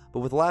enough. But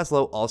with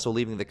Laszlo also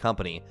leaving the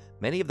company,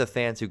 many of the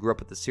fans who grew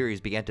up with the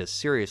series began to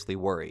seriously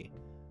worry.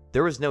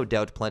 There was no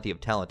doubt plenty of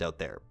talent out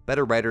there,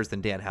 better writers than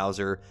Dan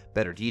Houser,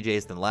 better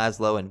DJs than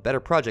Laszlo, and better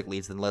project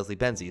leads than Leslie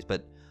Benzies,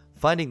 but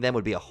finding them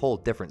would be a whole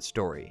different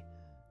story.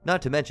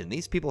 Not to mention,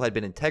 these people had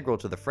been integral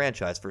to the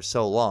franchise for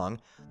so long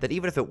that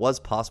even if it was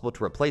possible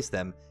to replace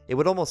them, it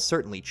would almost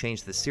certainly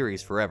change the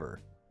series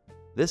forever.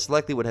 This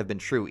likely would have been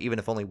true even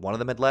if only one of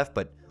them had left,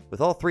 but with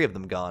all three of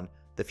them gone,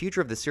 the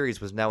future of the series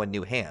was now in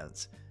new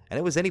hands, and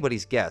it was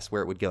anybody's guess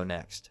where it would go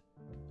next.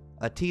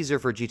 A teaser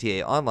for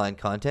GTA Online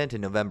content in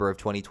November of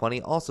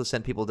 2020 also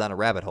sent people down a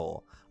rabbit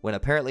hole, when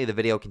apparently the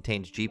video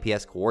contained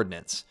GPS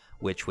coordinates,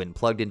 which when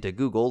plugged into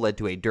Google led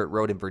to a dirt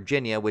road in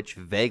Virginia which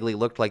vaguely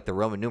looked like the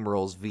Roman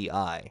numerals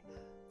VI.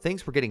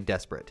 Things were getting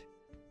desperate.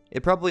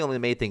 It probably only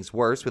made things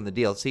worse when the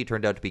DLC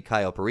turned out to be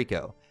Cayo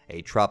Perico,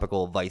 a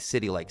tropical Vice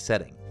City-like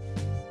setting.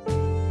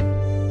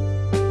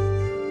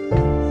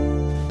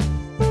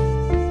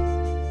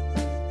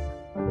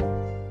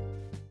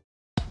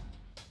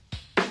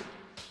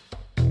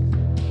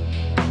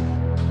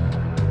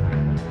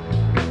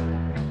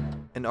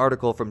 An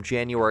article from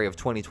January of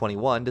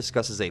 2021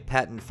 discusses a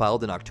patent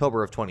filed in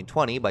October of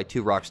 2020 by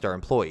two Rockstar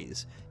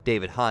employees,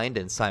 David Hind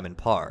and Simon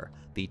Parr,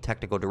 the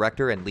technical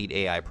director and lead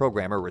AI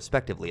programmer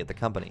respectively at the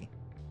company.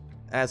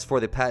 As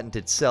for the patent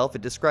itself,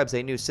 it describes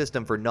a new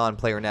system for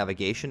non-player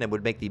navigation and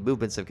would make the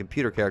movements of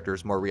computer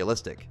characters more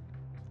realistic.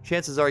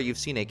 Chances are you've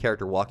seen a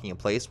character walking in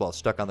place while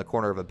stuck on the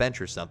corner of a bench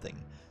or something.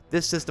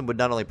 This system would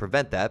not only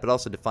prevent that, but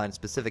also define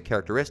specific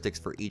characteristics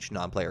for each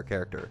non-player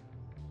character.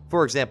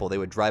 For example, they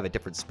would drive at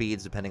different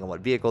speeds depending on what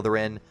vehicle they're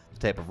in, the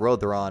type of road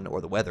they're on, or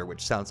the weather,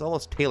 which sounds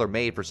almost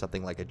tailor-made for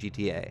something like a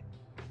GTA.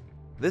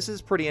 This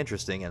is pretty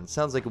interesting, and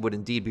sounds like it would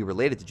indeed be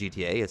related to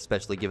GTA,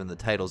 especially given the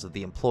titles of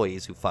the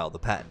employees who filed the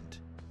patent.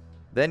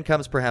 Then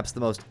comes perhaps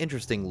the most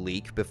interesting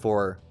leak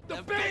before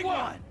the big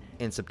one!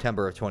 In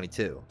September of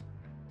 22.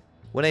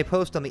 When a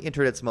post on the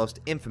internet's most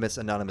infamous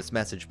anonymous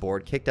message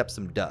board kicked up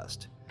some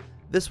dust.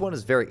 This one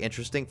is very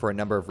interesting for a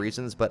number of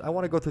reasons, but I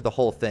want to go through the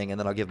whole thing and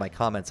then I'll give my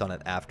comments on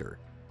it after.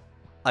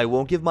 I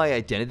won't give my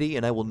identity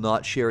and I will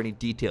not share any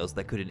details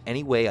that could in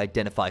any way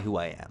identify who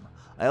I am.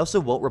 I also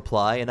won't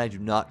reply and I do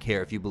not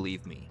care if you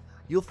believe me.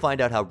 You'll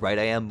find out how right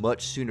I am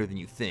much sooner than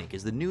you think,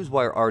 as the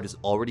Newswire art is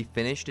already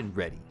finished and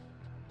ready.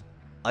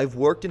 I've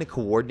worked in a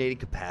coordinating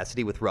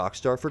capacity with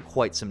Rockstar for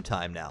quite some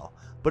time now,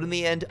 but in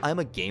the end I'm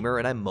a gamer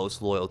and I'm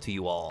most loyal to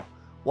you all.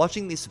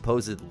 Watching these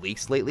supposed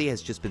leaks lately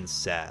has just been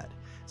sad.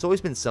 It's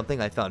always been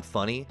something I found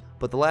funny,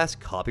 but the last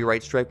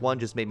copyright strike one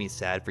just made me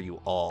sad for you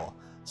all.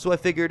 So I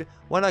figured,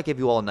 why not give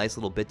you all a nice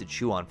little bit to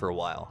chew on for a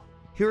while.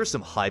 Here are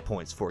some high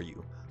points for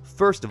you.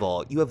 First of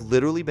all, you have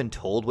literally been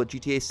told what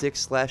GTA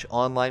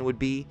 6/Online would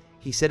be.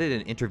 He said it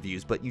in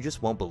interviews, but you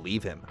just won't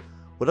believe him.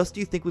 What else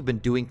do you think we've been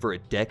doing for a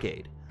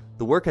decade?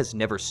 The work has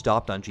never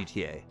stopped on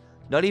GTA.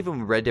 Not even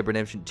when Red Dead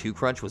Redemption 2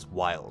 crunch was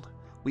wild.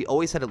 We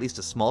always had at least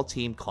a small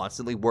team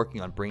constantly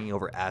working on bringing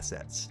over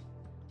assets.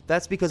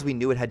 That's because we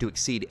knew it had to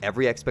exceed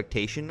every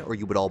expectation or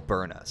you would all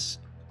burn us.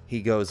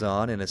 He goes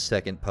on in a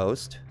second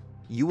post.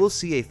 You will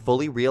see a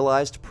fully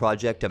realized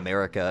Project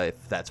America,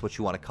 if that's what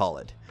you want to call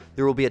it.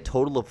 There will be a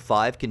total of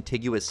 5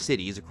 contiguous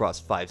cities across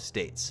 5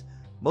 states.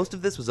 Most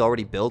of this was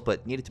already built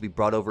but needed to be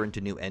brought over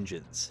into new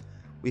engines.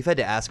 We've had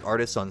to ask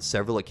artists on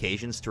several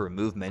occasions to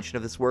remove mention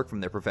of this work from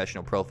their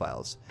professional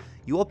profiles.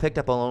 You all picked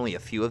up on only a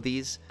few of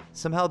these.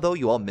 Somehow though,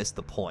 you all missed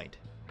the point.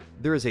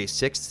 There is a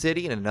 6th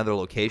city in another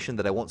location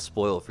that I won't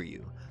spoil for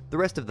you. The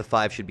rest of the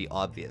 5 should be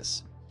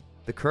obvious.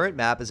 The current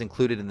map is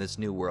included in this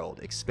new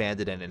world,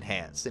 expanded and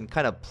enhanced, and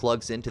kind of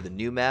plugs into the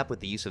new map with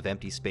the use of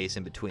empty space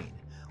in between.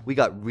 We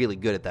got really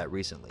good at that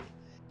recently.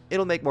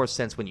 It'll make more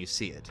sense when you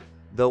see it.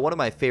 Though one of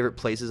my favorite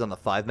places on the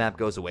 5 map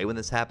goes away when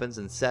this happens,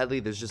 and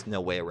sadly there's just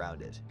no way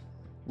around it.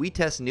 We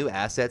test new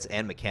assets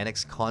and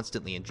mechanics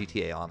constantly in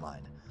GTA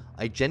Online.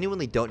 I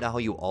genuinely don't know how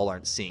you all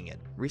aren't seeing it.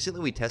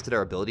 Recently we tested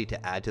our ability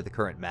to add to the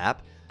current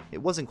map.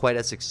 It wasn't quite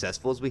as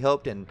successful as we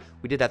hoped, and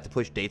we did have to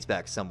push dates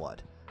back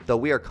somewhat, though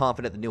we are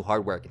confident the new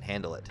hardware can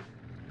handle it.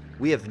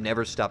 We have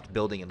never stopped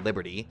building in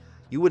Liberty.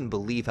 You wouldn't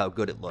believe how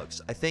good it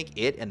looks. I think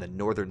it and the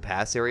Northern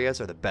Pass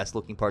areas are the best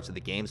looking parts of the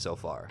game so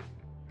far.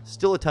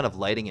 Still a ton of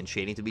lighting and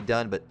shading to be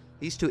done, but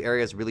these 2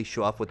 areas really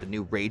show off what the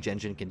new Rage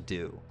engine can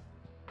do.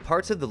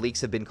 Parts of the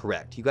leaks have been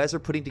correct. You guys are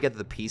putting together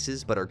the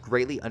pieces, but are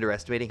greatly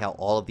underestimating how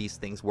all of these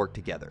things work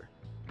together.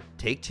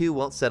 Take-Two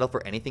won't settle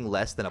for anything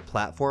less than a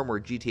platform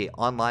where GTA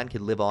Online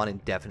can live on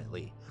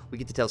indefinitely. We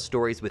get to tell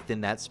stories within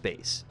that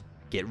space.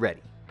 Get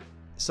ready.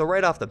 So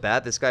right off the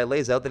bat, this guy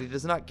lays out that he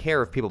does not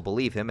care if people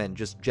believe him and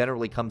just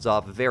generally comes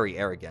off very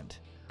arrogant.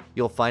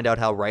 You'll find out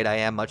how right I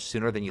am much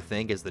sooner than you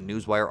think, as the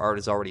Newswire art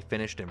is already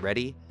finished and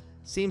ready.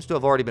 Seems to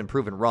have already been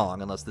proven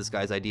wrong, unless this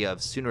guy's idea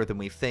of sooner than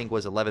we think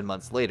was 11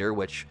 months later,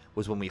 which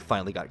was when we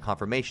finally got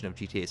confirmation of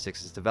GTA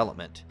 6's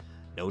development.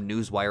 No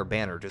Newswire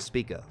banner to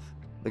speak of.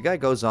 The guy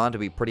goes on to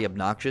be pretty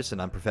obnoxious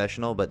and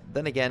unprofessional, but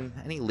then again,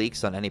 any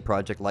leaks on any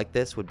project like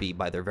this would be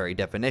by their very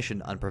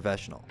definition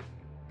unprofessional.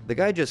 The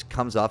guy just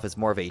comes off as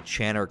more of a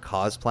Channer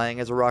cosplaying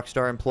as a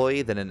Rockstar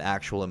employee than an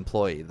actual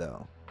employee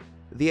though.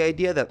 The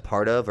idea that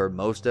part of, or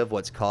most of,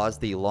 what's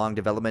caused the long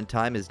development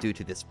time is due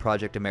to this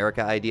Project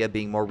America idea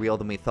being more real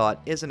than we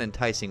thought is an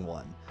enticing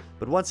one.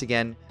 But once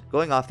again,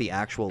 going off the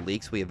actual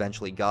leaks we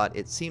eventually got,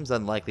 it seems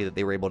unlikely that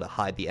they were able to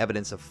hide the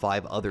evidence of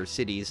 5 other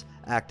cities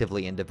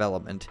actively in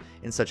development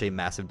in such a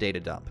massive data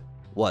dump.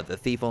 What, the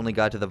thief only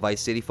got to the Vice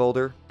City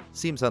folder?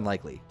 Seems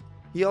unlikely.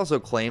 He also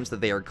claims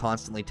that they are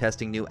constantly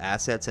testing new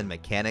assets and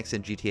mechanics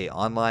in GTA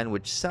Online,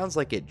 which sounds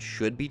like it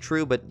should be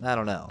true, but I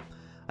don't know.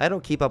 I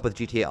don't keep up with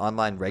GTA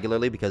Online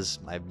regularly because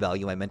I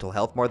value my mental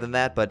health more than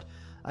that, but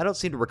I don't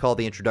seem to recall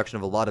the introduction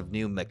of a lot of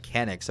new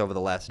mechanics over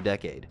the last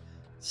decade.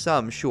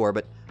 Some, sure,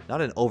 but not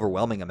an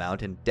overwhelming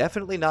amount, and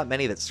definitely not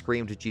many that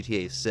screamed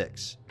GTA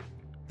 6.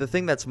 The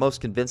thing that's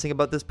most convincing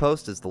about this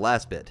post is the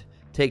last bit.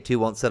 Take-Two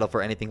won't settle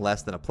for anything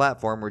less than a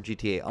platform where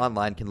GTA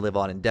Online can live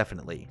on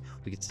indefinitely.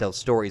 We can tell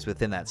stories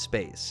within that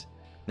space.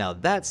 Now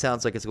that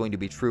sounds like it's going to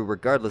be true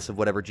regardless of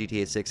whatever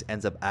GTA 6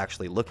 ends up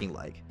actually looking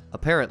like.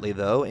 Apparently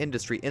though,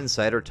 industry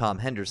insider Tom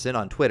Henderson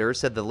on Twitter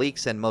said the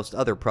leaks and most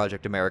other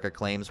Project America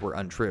claims were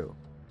untrue.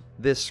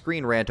 This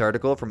Screen Rant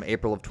article from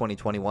April of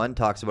 2021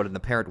 talks about an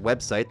apparent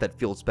website that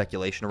fueled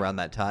speculation around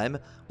that time,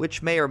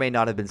 which may or may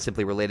not have been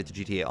simply related to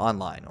GTA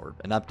Online, or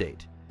an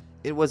update.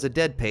 It was a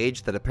dead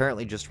page that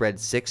apparently just read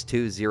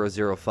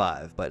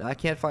 62005, but I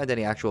can't find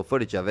any actual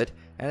footage of it,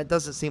 and it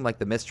doesn't seem like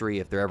the mystery,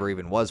 if there ever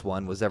even was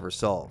one, was ever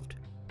solved.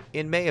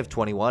 In May of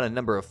 21, a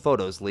number of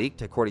photos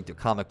leaked. According to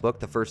Comic Book,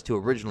 the first 2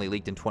 originally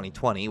leaked in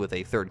 2020, with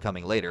a 3rd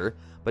coming later,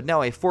 but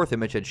now a 4th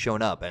image had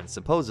shown up, and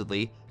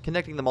supposedly,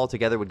 connecting them all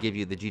together would give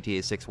you the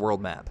GTA 6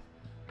 world map.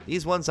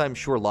 These ones I'm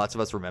sure lots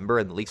of us remember,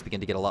 and the leaks begin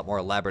to get a lot more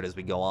elaborate as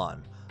we go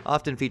on,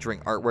 often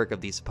featuring artwork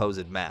of the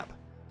supposed map.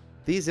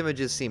 These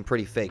images seem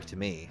pretty fake to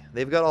me.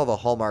 They've got all the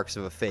hallmarks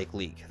of a fake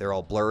leak. They're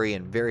all blurry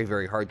and very,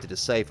 very hard to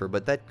decipher,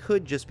 but that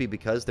could just be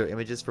because they're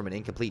images from an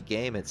incomplete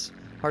game. It's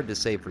hard to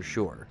say for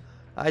sure.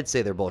 I'd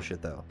say they're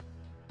bullshit though.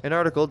 An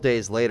article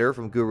days later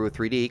from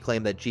Guru3D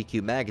claimed that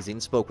GQ magazine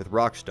spoke with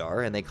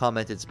Rockstar, and they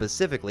commented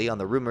specifically on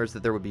the rumors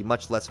that there would be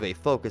much less of a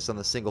focus on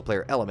the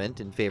single-player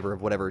element in favor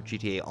of whatever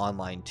GTA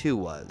Online 2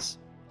 was.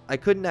 I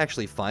couldn't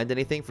actually find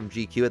anything from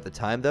GQ at the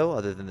time though,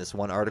 other than this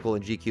one article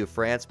in GQ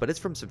France, but it's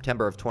from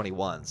September of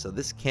 21, so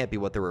this can't be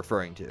what they're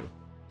referring to.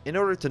 In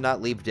order to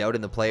not leave doubt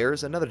in the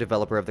players, another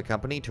developer of the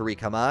company, Tariq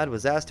Hamad,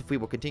 was asked if we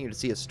will continue to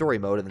see a story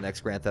mode in the next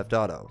Grand Theft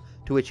Auto,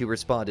 to which he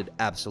responded,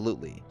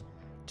 absolutely.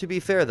 To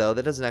be fair though,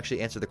 that doesn't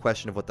actually answer the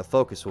question of what the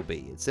focus will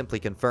be. It simply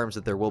confirms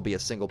that there will be a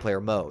single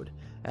player mode,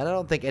 and I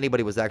don't think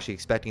anybody was actually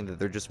expecting that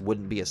there just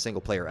wouldn't be a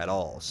single player at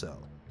all,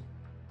 so.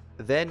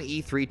 Then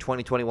E3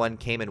 2021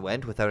 came and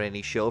went without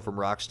any show from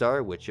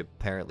Rockstar, which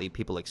apparently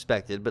people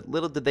expected, but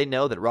little did they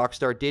know that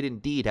Rockstar did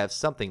indeed have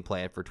something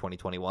planned for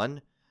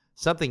 2021.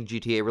 Something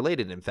GTA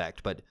related in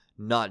fact, but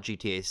not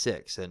GTA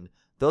 6, and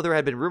Though there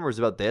had been rumors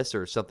about this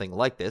or something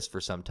like this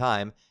for some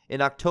time, in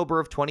October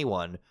of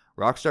 21,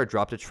 Rockstar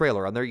dropped a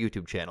trailer on their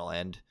YouTube channel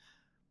and,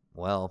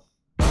 well,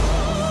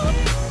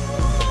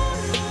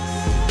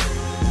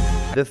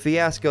 the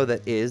fiasco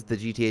that is the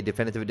GTA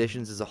Definitive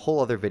Editions is a whole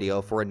other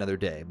video for another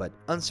day, but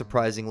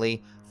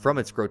unsurprisingly, from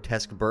its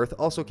grotesque birth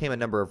also came a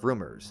number of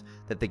rumors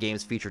that the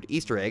games featured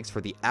Easter eggs for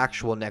the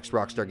actual next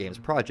Rockstar Games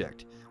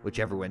project, which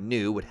everyone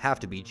knew would have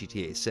to be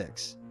GTA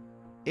 6.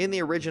 In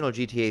the original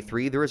GTA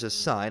 3, there is a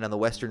sign on the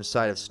western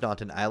side of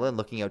Staunton Island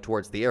looking out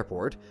towards the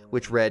airport,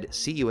 which read,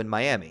 "See you in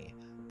Miami."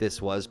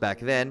 This was, back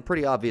then,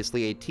 pretty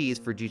obviously a tease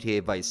for GTA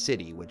Vice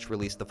City, which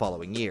released the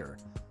following year.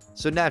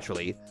 So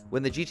naturally,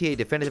 when the GTA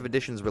Definitive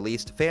Editions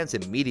released, fans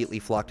immediately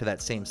flocked to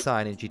that same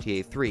sign in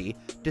GTA 3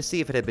 to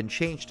see if it had been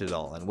changed at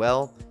all, and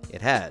well,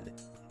 it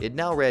had. It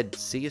now read,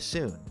 "See you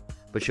soon,"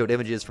 but showed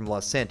images from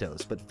Los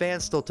Santos, but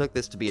fans still took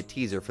this to be a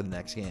teaser for the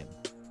next game.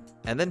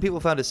 And then people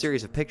found a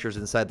series of pictures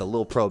inside the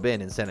Lil Probe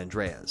Inn in San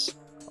Andreas.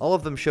 All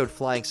of them showed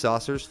flying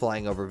saucers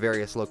flying over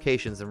various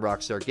locations in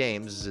Rockstar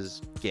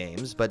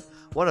games, but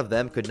one of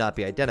them could not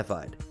be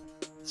identified.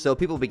 So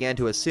people began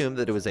to assume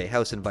that it was a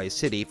house in Vice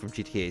City from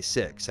GTA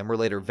 6, and were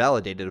later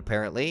validated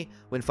apparently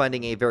when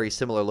finding a very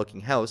similar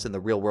looking house in the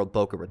real-world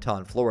Boca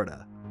Raton,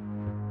 Florida.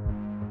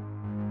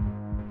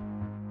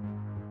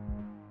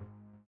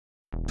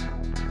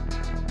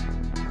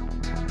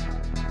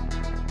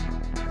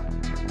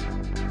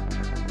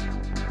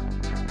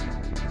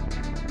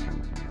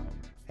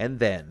 And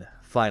then,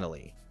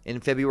 finally, in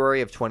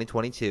February of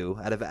 2022,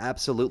 out of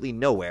absolutely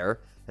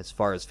nowhere, as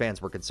far as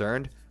fans were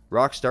concerned,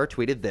 Rockstar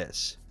tweeted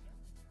this.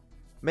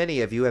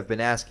 Many of you have been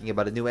asking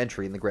about a new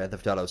entry in the Grand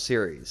Theft Auto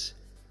series.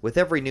 With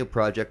every new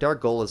project, our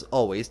goal is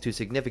always to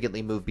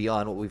significantly move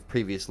beyond what we've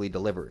previously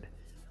delivered.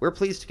 We're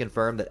pleased to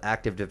confirm that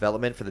active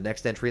development for the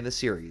next entry in the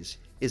series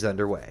is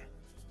underway.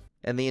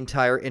 And the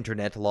entire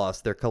internet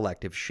lost their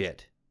collective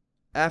shit.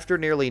 After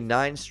nearly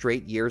 9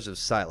 straight years of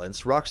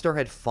silence, Rockstar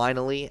had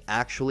finally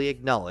actually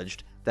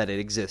acknowledged that it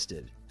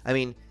existed. I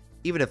mean,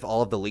 even if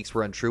all of the leaks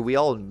were untrue, we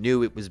all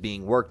knew it was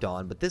being worked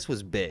on, but this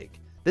was big.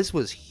 This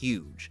was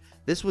huge.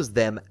 This was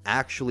them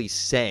actually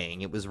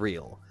saying it was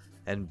real.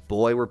 And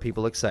boy, were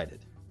people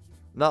excited.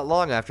 Not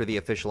long after the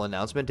official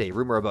announcement, a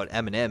rumor about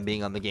Eminem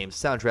being on the game's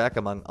soundtrack,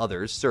 among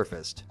others,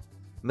 surfaced.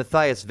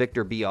 Matthias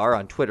Victor BR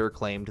on Twitter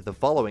claimed the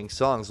following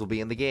songs will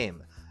be in the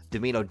game: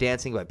 Domino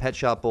Dancing by Pet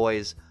Shop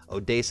Boys,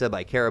 Odessa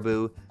by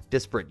Caribou,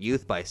 Disparate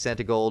Youth by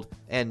Santigold,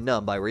 and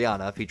Numb by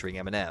Rihanna featuring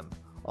Eminem,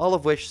 all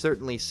of which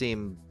certainly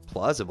seem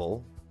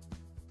plausible.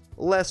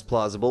 Less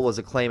plausible was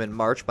a claim in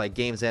March by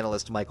games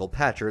analyst Michael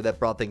Patcher that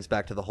brought things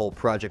back to the whole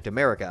Project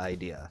America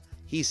idea.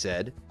 He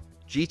said,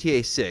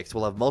 GTA 6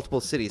 will have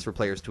multiple cities for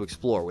players to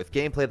explore with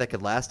gameplay that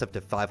could last up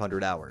to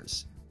 500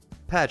 hours.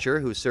 Patcher,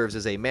 who serves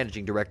as a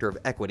managing director of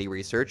equity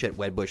research at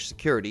Wedbush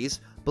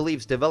Securities,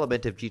 believes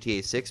development of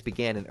GTA 6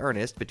 began in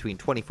earnest between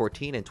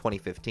 2014 and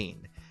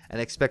 2015, and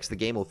expects the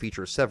game will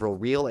feature several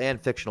real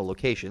and fictional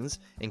locations,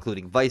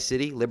 including Vice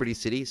City, Liberty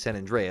City, San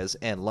Andreas,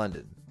 and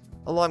London,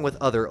 along with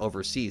other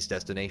overseas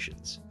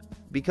destinations.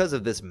 Because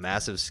of this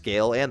massive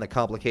scale and the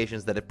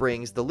complications that it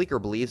brings, the leaker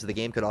believes the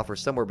game could offer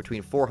somewhere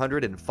between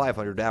 400 and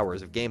 500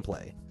 hours of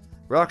gameplay.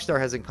 Rockstar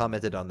hasn't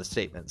commented on the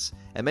statements,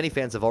 and many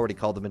fans have already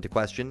called them into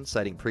question,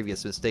 citing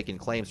previous mistaken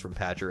claims from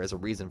Patcher as a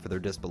reason for their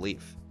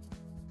disbelief.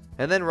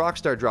 And then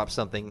Rockstar dropped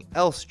something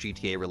else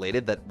GTA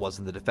related that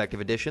wasn't the defective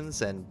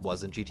editions and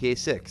wasn't GTA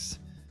 6.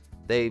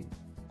 They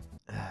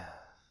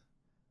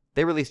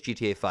released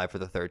GTA 5 for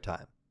the third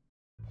time.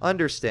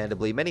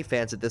 Understandably, many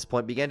fans at this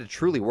point began to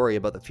truly worry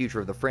about the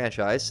future of the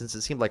franchise, since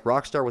it seemed like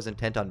Rockstar was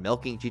intent on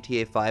milking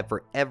GTA 5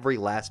 for every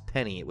last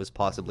penny it was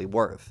possibly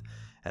worth,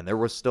 and there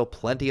was still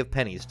plenty of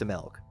pennies to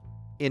milk.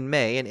 In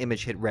May, an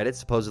image hit Reddit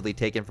supposedly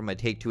taken from a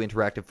Take-Two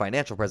Interactive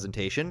financial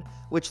presentation,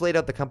 which laid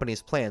out the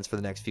company's plans for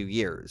the next few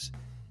years.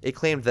 It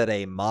claimed that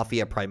a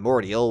Mafia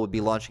Primordial would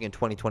be launching in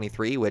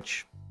 2023,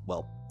 which,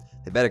 well,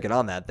 they better get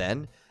on that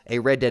then. A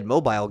Red Dead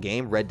mobile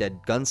game, Red Dead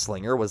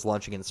Gunslinger, was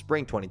launching in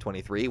spring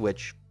 2023,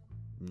 which,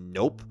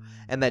 nope,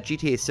 and that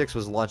GTA 6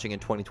 was launching in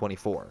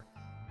 2024.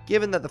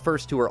 Given that the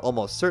first two are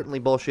almost certainly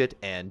bullshit,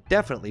 and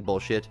definitely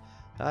bullshit,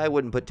 I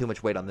wouldn't put too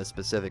much weight on this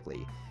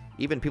specifically.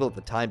 Even people at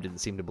the time didn't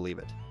seem to believe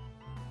it.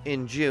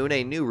 In June,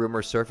 a new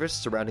rumor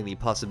surfaced surrounding the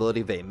possibility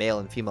of a male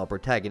and female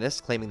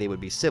protagonist claiming they would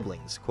be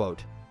siblings,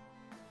 quote,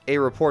 a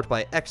report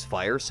by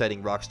Xfire,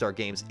 citing Rockstar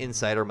Games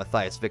insider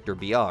Matthias Victor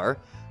BR,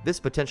 this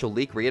potential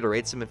leak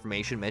reiterates some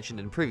information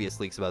mentioned in previous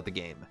leaks about the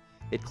game.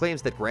 It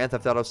claims that Grand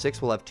Theft Auto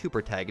 6 will have two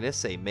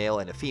protagonists, a male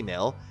and a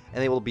female,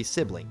 and they will be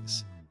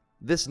siblings.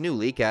 This new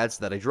leak adds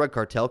that a drug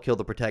cartel killed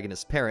the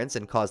protagonist's parents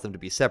and caused them to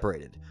be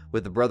separated,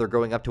 with the brother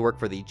growing up to work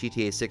for the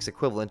GTA 6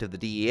 equivalent of the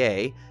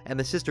DEA, and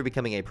the sister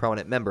becoming a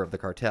prominent member of the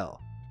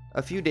cartel.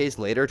 A few days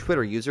later,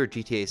 Twitter user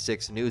GTA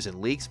 6 News and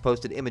Leaks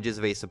posted images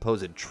of a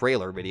supposed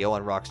trailer video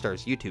on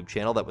Rockstar's YouTube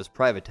channel that was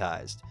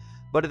privatized,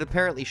 but it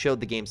apparently showed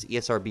the game's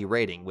ESRB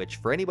rating, which,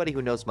 for anybody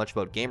who knows much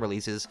about game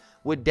releases,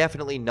 would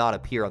definitely not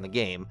appear on the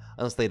game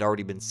unless they'd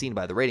already been seen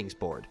by the ratings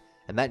board,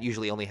 and that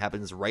usually only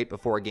happens right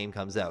before a game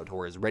comes out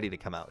or is ready to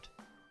come out.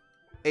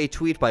 A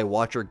tweet by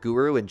Watcher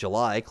Guru in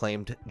July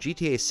claimed,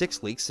 GTA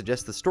 6 leaks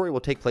suggest the story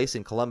will take place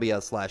in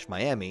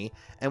Colombia/Miami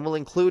and will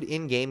include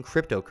in-game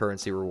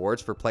cryptocurrency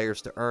rewards for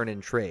players to earn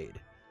and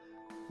trade.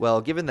 Well,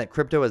 given that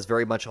crypto has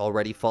very much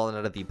already fallen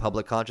out of the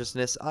public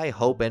consciousness, I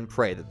hope and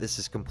pray that this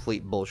is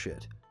complete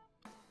bullshit.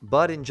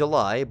 But in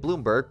July,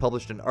 Bloomberg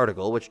published an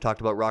article which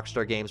talked about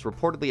Rockstar Games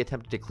reportedly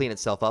attempting to clean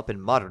itself up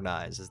and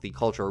modernize as the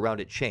culture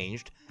around it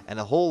changed, and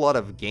a whole lot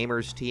of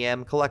gamers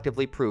TM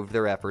collectively proved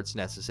their efforts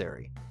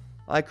necessary.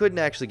 I couldn't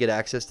actually get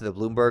access to the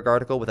Bloomberg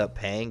article without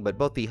paying, but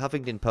both the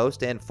Huffington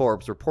Post and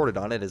Forbes reported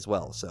on it as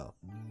well, so.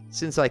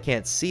 Since I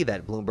can't see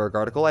that Bloomberg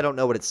article, I don't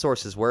know what its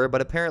sources were,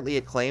 but apparently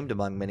it claimed,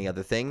 among many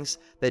other things,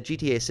 that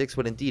GTA 6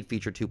 would indeed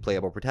feature two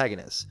playable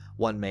protagonists,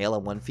 one male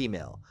and one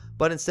female,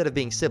 but instead of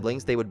being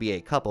siblings, they would be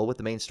a couple, with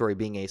the main story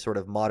being a sort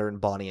of modern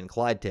Bonnie and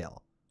Clyde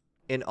tale.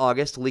 In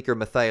August, leaker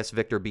Matthias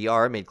Victor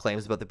BR made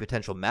claims about the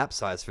potential map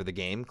size for the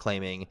game,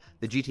 claiming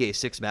the GTA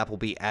 6 map will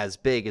be as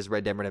big as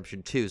Red Dead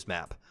Redemption 2's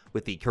map,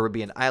 with the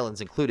Caribbean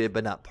islands included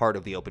but not part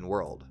of the open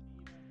world.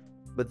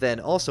 But then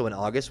also in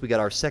August, we got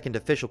our second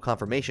official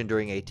confirmation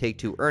during a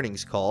Take-Two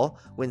earnings call,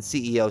 when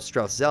CEO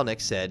Strauss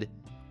Zelnick said,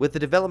 "With the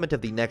development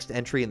of the next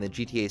entry in the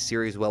GTA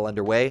series well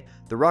underway,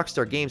 the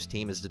Rockstar Games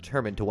team is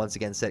determined to once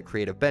again set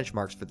creative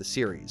benchmarks for the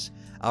series,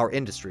 our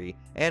industry,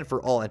 and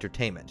for all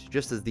entertainment,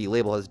 just as the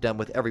label has done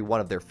with every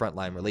one of their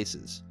frontline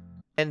releases."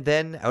 And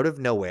then, out of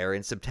nowhere,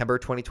 in September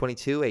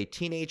 2022, a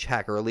teenage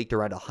hacker leaked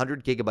around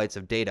 100 gigabytes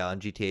of data on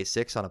GTA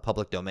 6 on a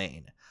public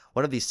domain,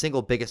 one of the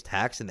single biggest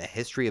hacks in the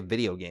history of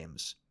video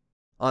games.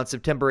 On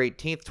September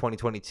 18th,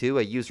 2022,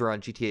 a user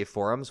on GTA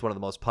forums, one of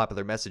the most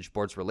popular message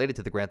boards related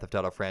to the Grand Theft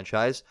Auto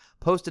franchise,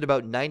 posted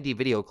about 90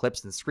 video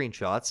clips and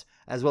screenshots,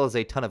 as well as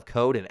a ton of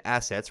code and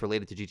assets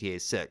related to GTA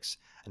 6,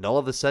 and all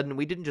of a sudden,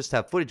 we didn't just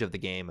have footage of the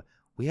game,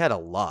 we had a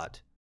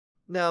lot.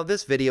 Now,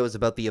 this video is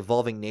about the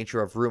evolving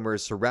nature of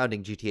rumors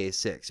surrounding GTA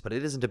 6, but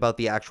it isn't about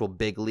the actual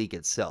big leak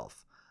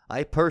itself.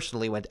 I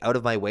personally went out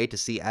of my way to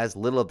see as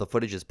little of the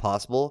footage as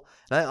possible,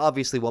 and I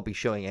obviously won't be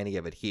showing any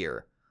of it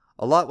here.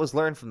 A lot was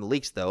learned from the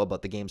leaks, though,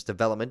 about the game's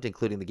development,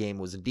 including the game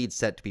was indeed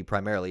set to be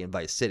primarily in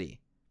Vice City.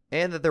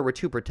 And that there were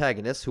two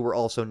protagonists who were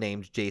also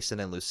named Jason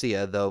and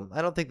Lucia, though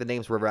I don't think the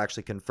names were ever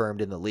actually confirmed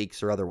in the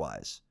leaks or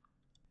otherwise.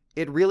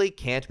 It really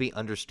can't be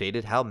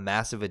understated how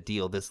massive a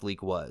deal this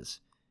leak was.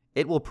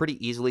 It will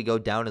pretty easily go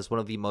down as one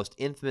of the most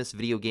infamous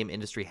video game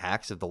industry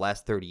hacks of the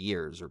last 30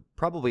 years, or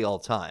probably all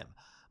time,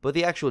 but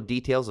the actual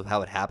details of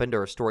how it happened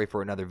are a story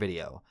for another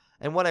video,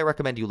 and one I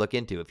recommend you look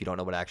into if you don't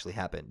know what actually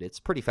happened. It's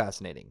pretty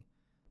fascinating.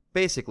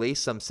 Basically,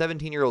 some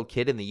 17-year-old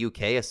kid in the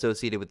UK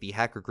associated with the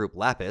hacker group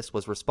Lapis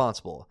was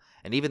responsible,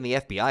 and even the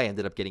FBI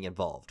ended up getting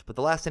involved, but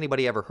the last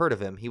anybody ever heard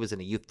of him, he was in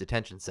a youth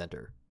detention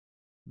center.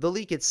 The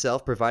leak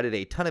itself provided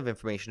a ton of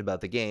information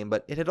about the game,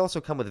 but it had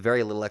also come with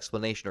very little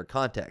explanation or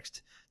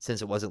context,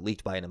 since it wasn't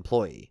leaked by an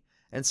employee,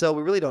 and so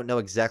we really don't know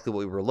exactly what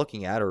we were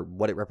looking at or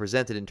what it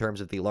represented in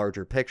terms of the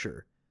larger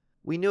picture.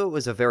 We knew it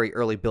was a very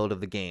early build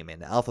of the game,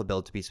 an alpha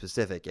build to be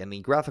specific, and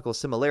the graphical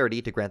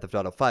similarity to Grand Theft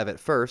Auto V at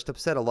first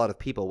upset a lot of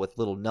people with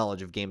little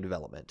knowledge of game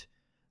development.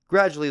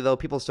 Gradually, though,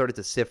 people started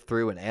to sift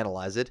through and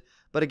analyze it,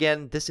 but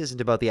again, this isn't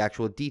about the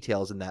actual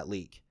details in that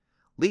leak.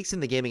 Leaks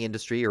in the gaming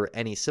industry, or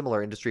any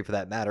similar industry for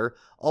that matter,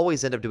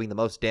 always end up doing the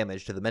most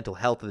damage to the mental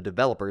health of the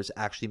developers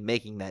actually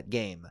making that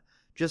game.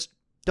 Just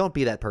don't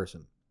be that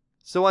person.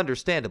 So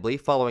understandably,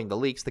 following the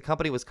leaks, the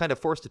company was kind of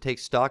forced to take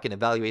stock and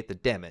evaluate the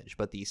damage,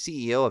 but the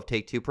CEO of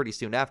Take-Two pretty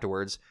soon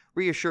afterwards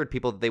reassured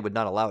people that they would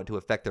not allow it to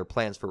affect their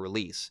plans for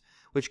release,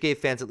 which gave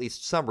fans at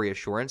least some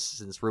reassurance,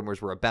 since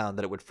rumors were abound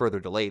that it would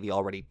further delay the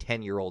already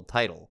 10-year-old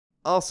title.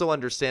 Also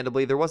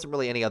understandably, there wasn't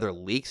really any other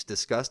leaks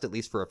discussed at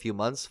least for a few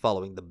months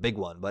following the big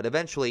one, but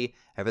eventually,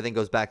 everything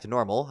goes back to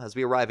normal as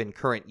we arrive in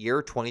current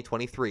year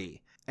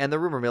 2023, and the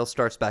rumor mill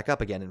starts back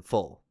up again in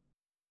full.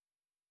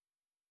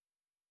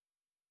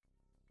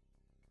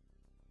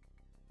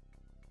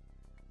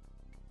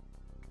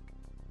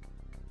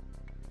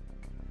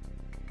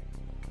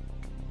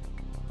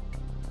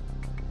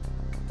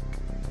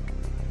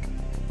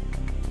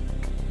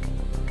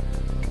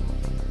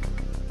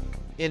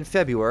 In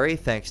February,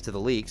 thanks to the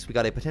leaks, we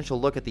got a potential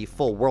look at the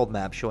full world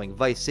map showing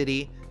Vice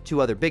City,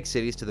 two other big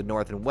cities to the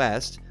north and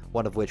west,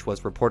 one of which was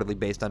reportedly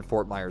based on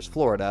Fort Myers,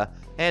 Florida,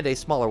 and a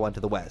smaller one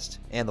to the west,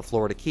 and the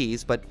Florida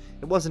Keys, but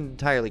it wasn't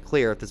entirely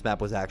clear if this map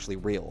was actually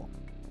real.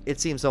 It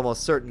seems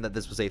almost certain that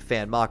this was a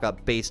fan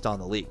mock-up based on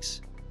the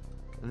leaks.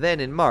 Then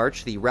in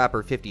March, the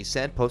rapper 50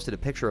 Cent posted a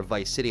picture of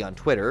Vice City on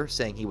Twitter,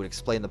 saying he would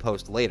explain the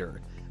post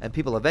later, and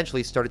people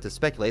eventually started to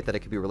speculate that it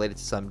could be related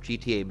to some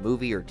GTA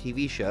movie or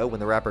TV show when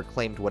the rapper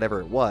claimed whatever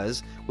it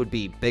was would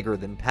be bigger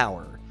than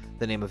Power,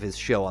 the name of his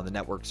show on the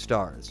network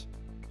Stars.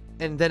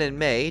 And then in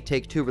May,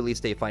 Take-Two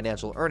released a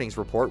financial earnings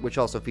report which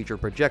also featured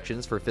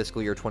projections for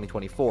fiscal year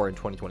 2024 and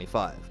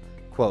 2025.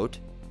 Quote,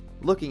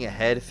 "Looking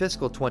ahead,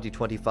 fiscal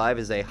 2025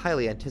 is a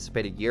highly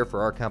anticipated year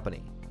for our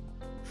company.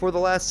 For the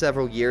last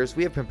several years,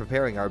 we have been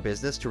preparing our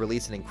business to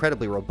release an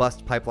incredibly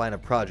robust pipeline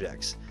of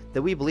projects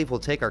that we believe will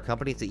take our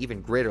company to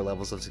even greater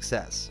levels of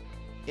success.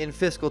 In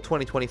fiscal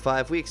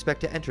 2025, we expect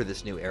to enter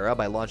this new era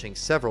by launching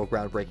several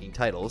groundbreaking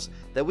titles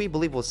that we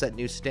believe will set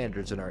new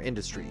standards in our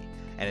industry,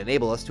 and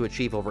enable us to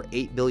achieve over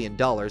 $8 billion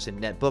in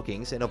net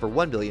bookings and over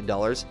 $1 billion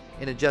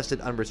in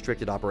adjusted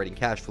unrestricted operating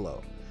cash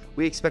flow.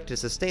 We expect to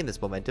sustain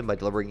this momentum by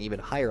delivering even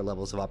higher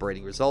levels of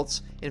operating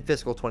results in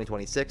fiscal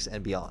 2026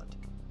 and beyond.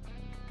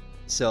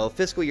 So,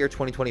 fiscal year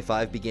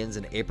 2025 begins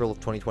in April of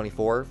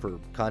 2024, for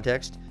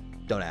context,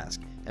 don't ask.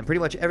 And pretty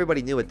much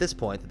everybody knew at this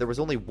point that there was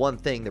only one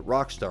thing that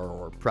Rockstar,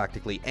 or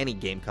practically any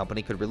game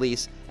company, could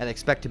release and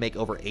expect to make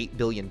over $8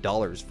 billion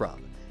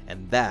from,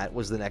 and that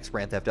was the next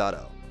Grand Theft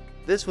Auto.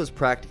 This was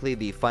practically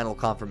the final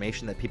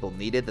confirmation that people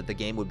needed that the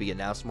game would be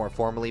announced more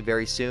formally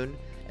very soon,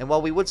 and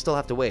while we would still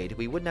have to wait,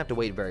 we wouldn't have to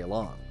wait very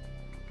long.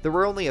 There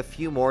were only a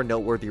few more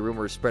noteworthy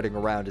rumors spreading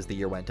around as the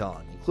year went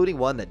on, including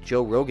one that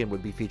Joe Rogan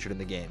would be featured in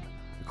the game,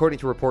 according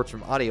to reports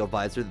from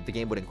AudioVisor that the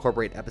game would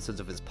incorporate episodes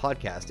of his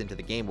podcast into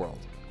the game world.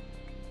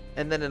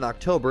 And then in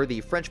October,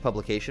 the French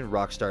publication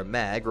Rockstar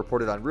Mag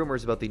reported on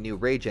rumors about the new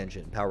Rage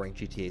engine powering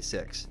GTA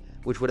 6,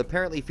 which would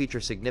apparently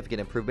feature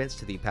significant improvements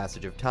to the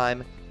passage of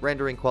time,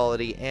 rendering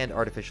quality, and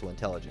artificial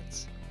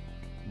intelligence.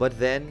 But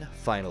then,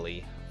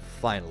 finally,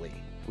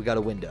 we got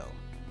a window.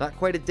 Not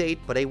quite a date,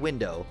 but a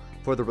window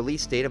for the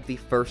release date of the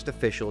first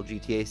official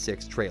GTA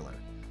 6 trailer,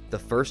 the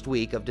first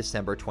week of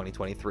December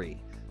 2023,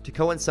 to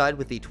coincide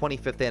with the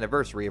 25th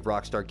anniversary of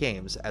Rockstar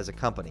Games as a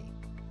company.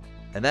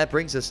 And that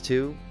brings us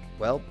to,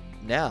 well,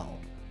 now.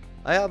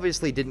 I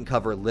obviously didn't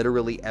cover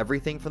literally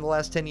everything from the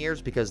last 10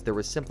 years because there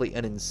was simply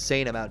an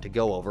insane amount to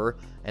go over,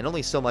 and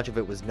only so much of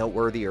it was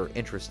noteworthy or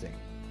interesting.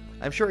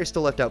 I'm sure I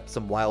still left out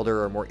some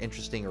wilder or more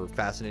interesting or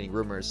fascinating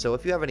rumors, so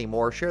if you have any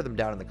more, share them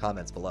down in the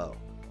comments below.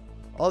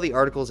 All the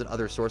articles and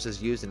other sources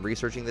used in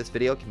researching this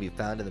video can be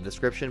found in the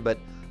description, but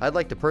I'd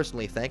like to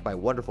personally thank my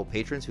wonderful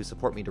patrons who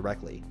support me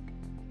directly.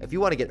 If you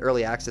want to get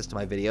early access to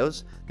my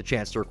videos, the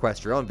chance to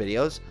request your own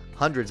videos,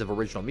 hundreds of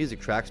original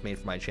music tracks made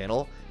for my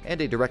channel, and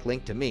a direct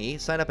link to me,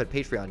 sign up at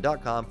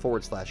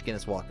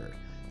patreon.com/GuinnessWalker.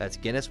 That's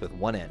Guinness with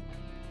one N.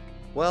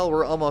 Well,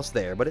 we're almost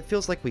there, but it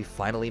feels like we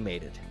finally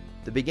made it.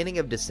 The beginning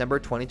of December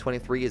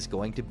 2023 is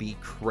going to be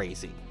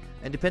crazy,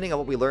 and depending on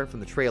what we learn from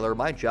the trailer,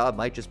 my job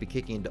might just be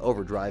kicking into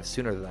overdrive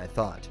sooner than I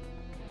thought.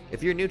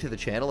 If you're new to the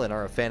channel and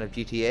are a fan of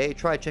GTA,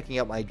 try checking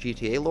out my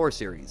GTA lore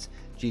series,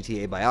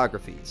 GTA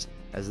Biographies,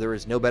 as there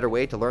is no better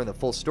way to learn the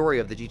full story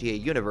of the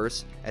GTA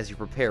universe as you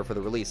prepare for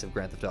the release of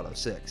Grand Theft Auto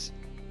 6.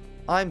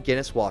 I'm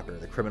Guinness Walker,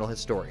 the criminal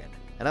historian,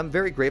 and I'm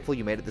very grateful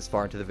you made it this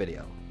far into the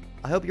video.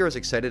 I hope you're as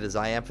excited as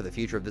I am for the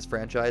future of this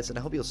franchise, and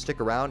I hope you'll stick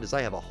around as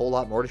I have a whole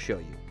lot more to show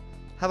you.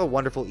 Have a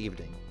wonderful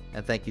evening,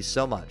 and thank you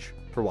so much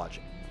for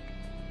watching.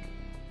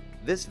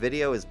 This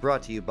video is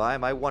brought to you by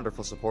my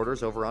wonderful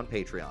supporters over on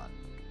Patreon.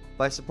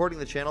 By supporting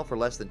the channel for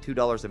less than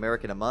 $2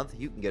 American a month,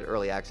 you can get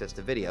early access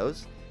to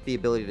videos, the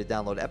ability to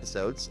download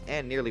episodes,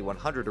 and nearly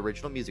 100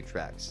 original music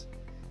tracks.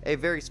 A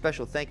very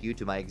special thank you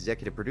to my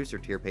executive producer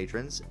tier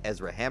patrons,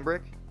 Ezra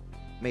Hambrick,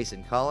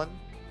 Mason Collin,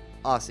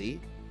 Aussie,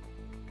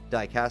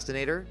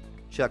 Diecastinator,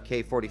 Chuck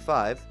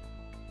K45,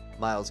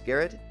 Miles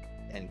Garrett,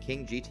 and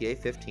King GTA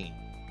 15.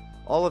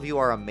 All of you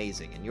are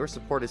amazing, and your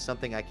support is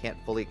something I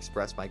can't fully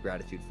express my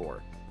gratitude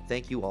for.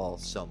 Thank you all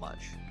so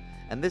much.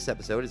 And this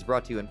episode is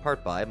brought to you in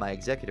part by my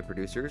executive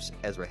producers,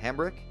 Ezra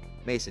Hambrick,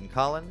 Mason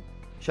Collin,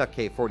 Chuck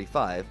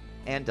K45,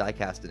 and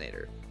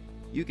Diecastinator.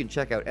 You can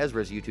check out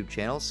Ezra's YouTube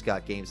channel,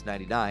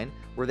 ScottGames99,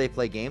 where they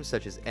play games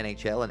such as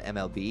NHL and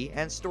MLB,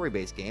 and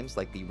story-based games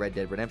like the Red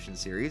Dead Redemption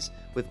series,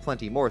 with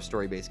plenty more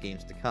story-based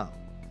games to come.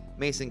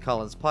 Mason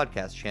Collins'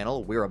 podcast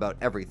channel, We're About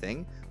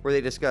Everything, where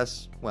they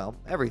discuss, well,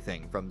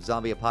 everything from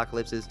zombie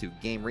apocalypses to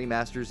game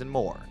remasters and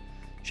more.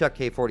 Chuck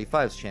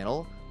K45's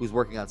channel, who's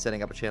working on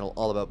setting up a channel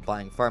all about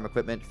buying farm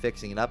equipment,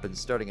 fixing it up, and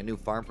starting a new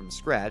farm from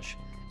scratch,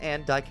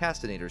 and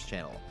Diecastinator's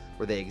channel,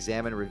 where they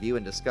examine, review,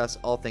 and discuss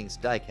all things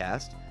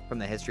diecast, from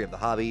the history of the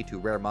hobby to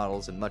rare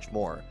models and much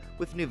more,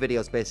 with new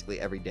videos basically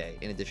every day,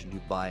 in addition to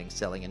buying,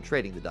 selling, and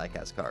trading the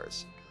diecast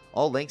cars.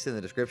 All links in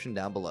the description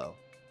down below.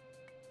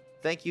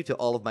 Thank you to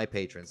all of my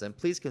patrons, and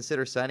please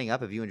consider signing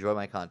up if you enjoy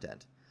my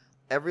content.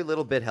 Every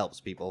little bit helps,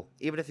 people.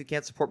 Even if you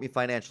can't support me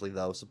financially,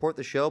 though, support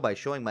the show by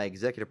showing my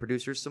executive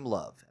producers some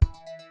love.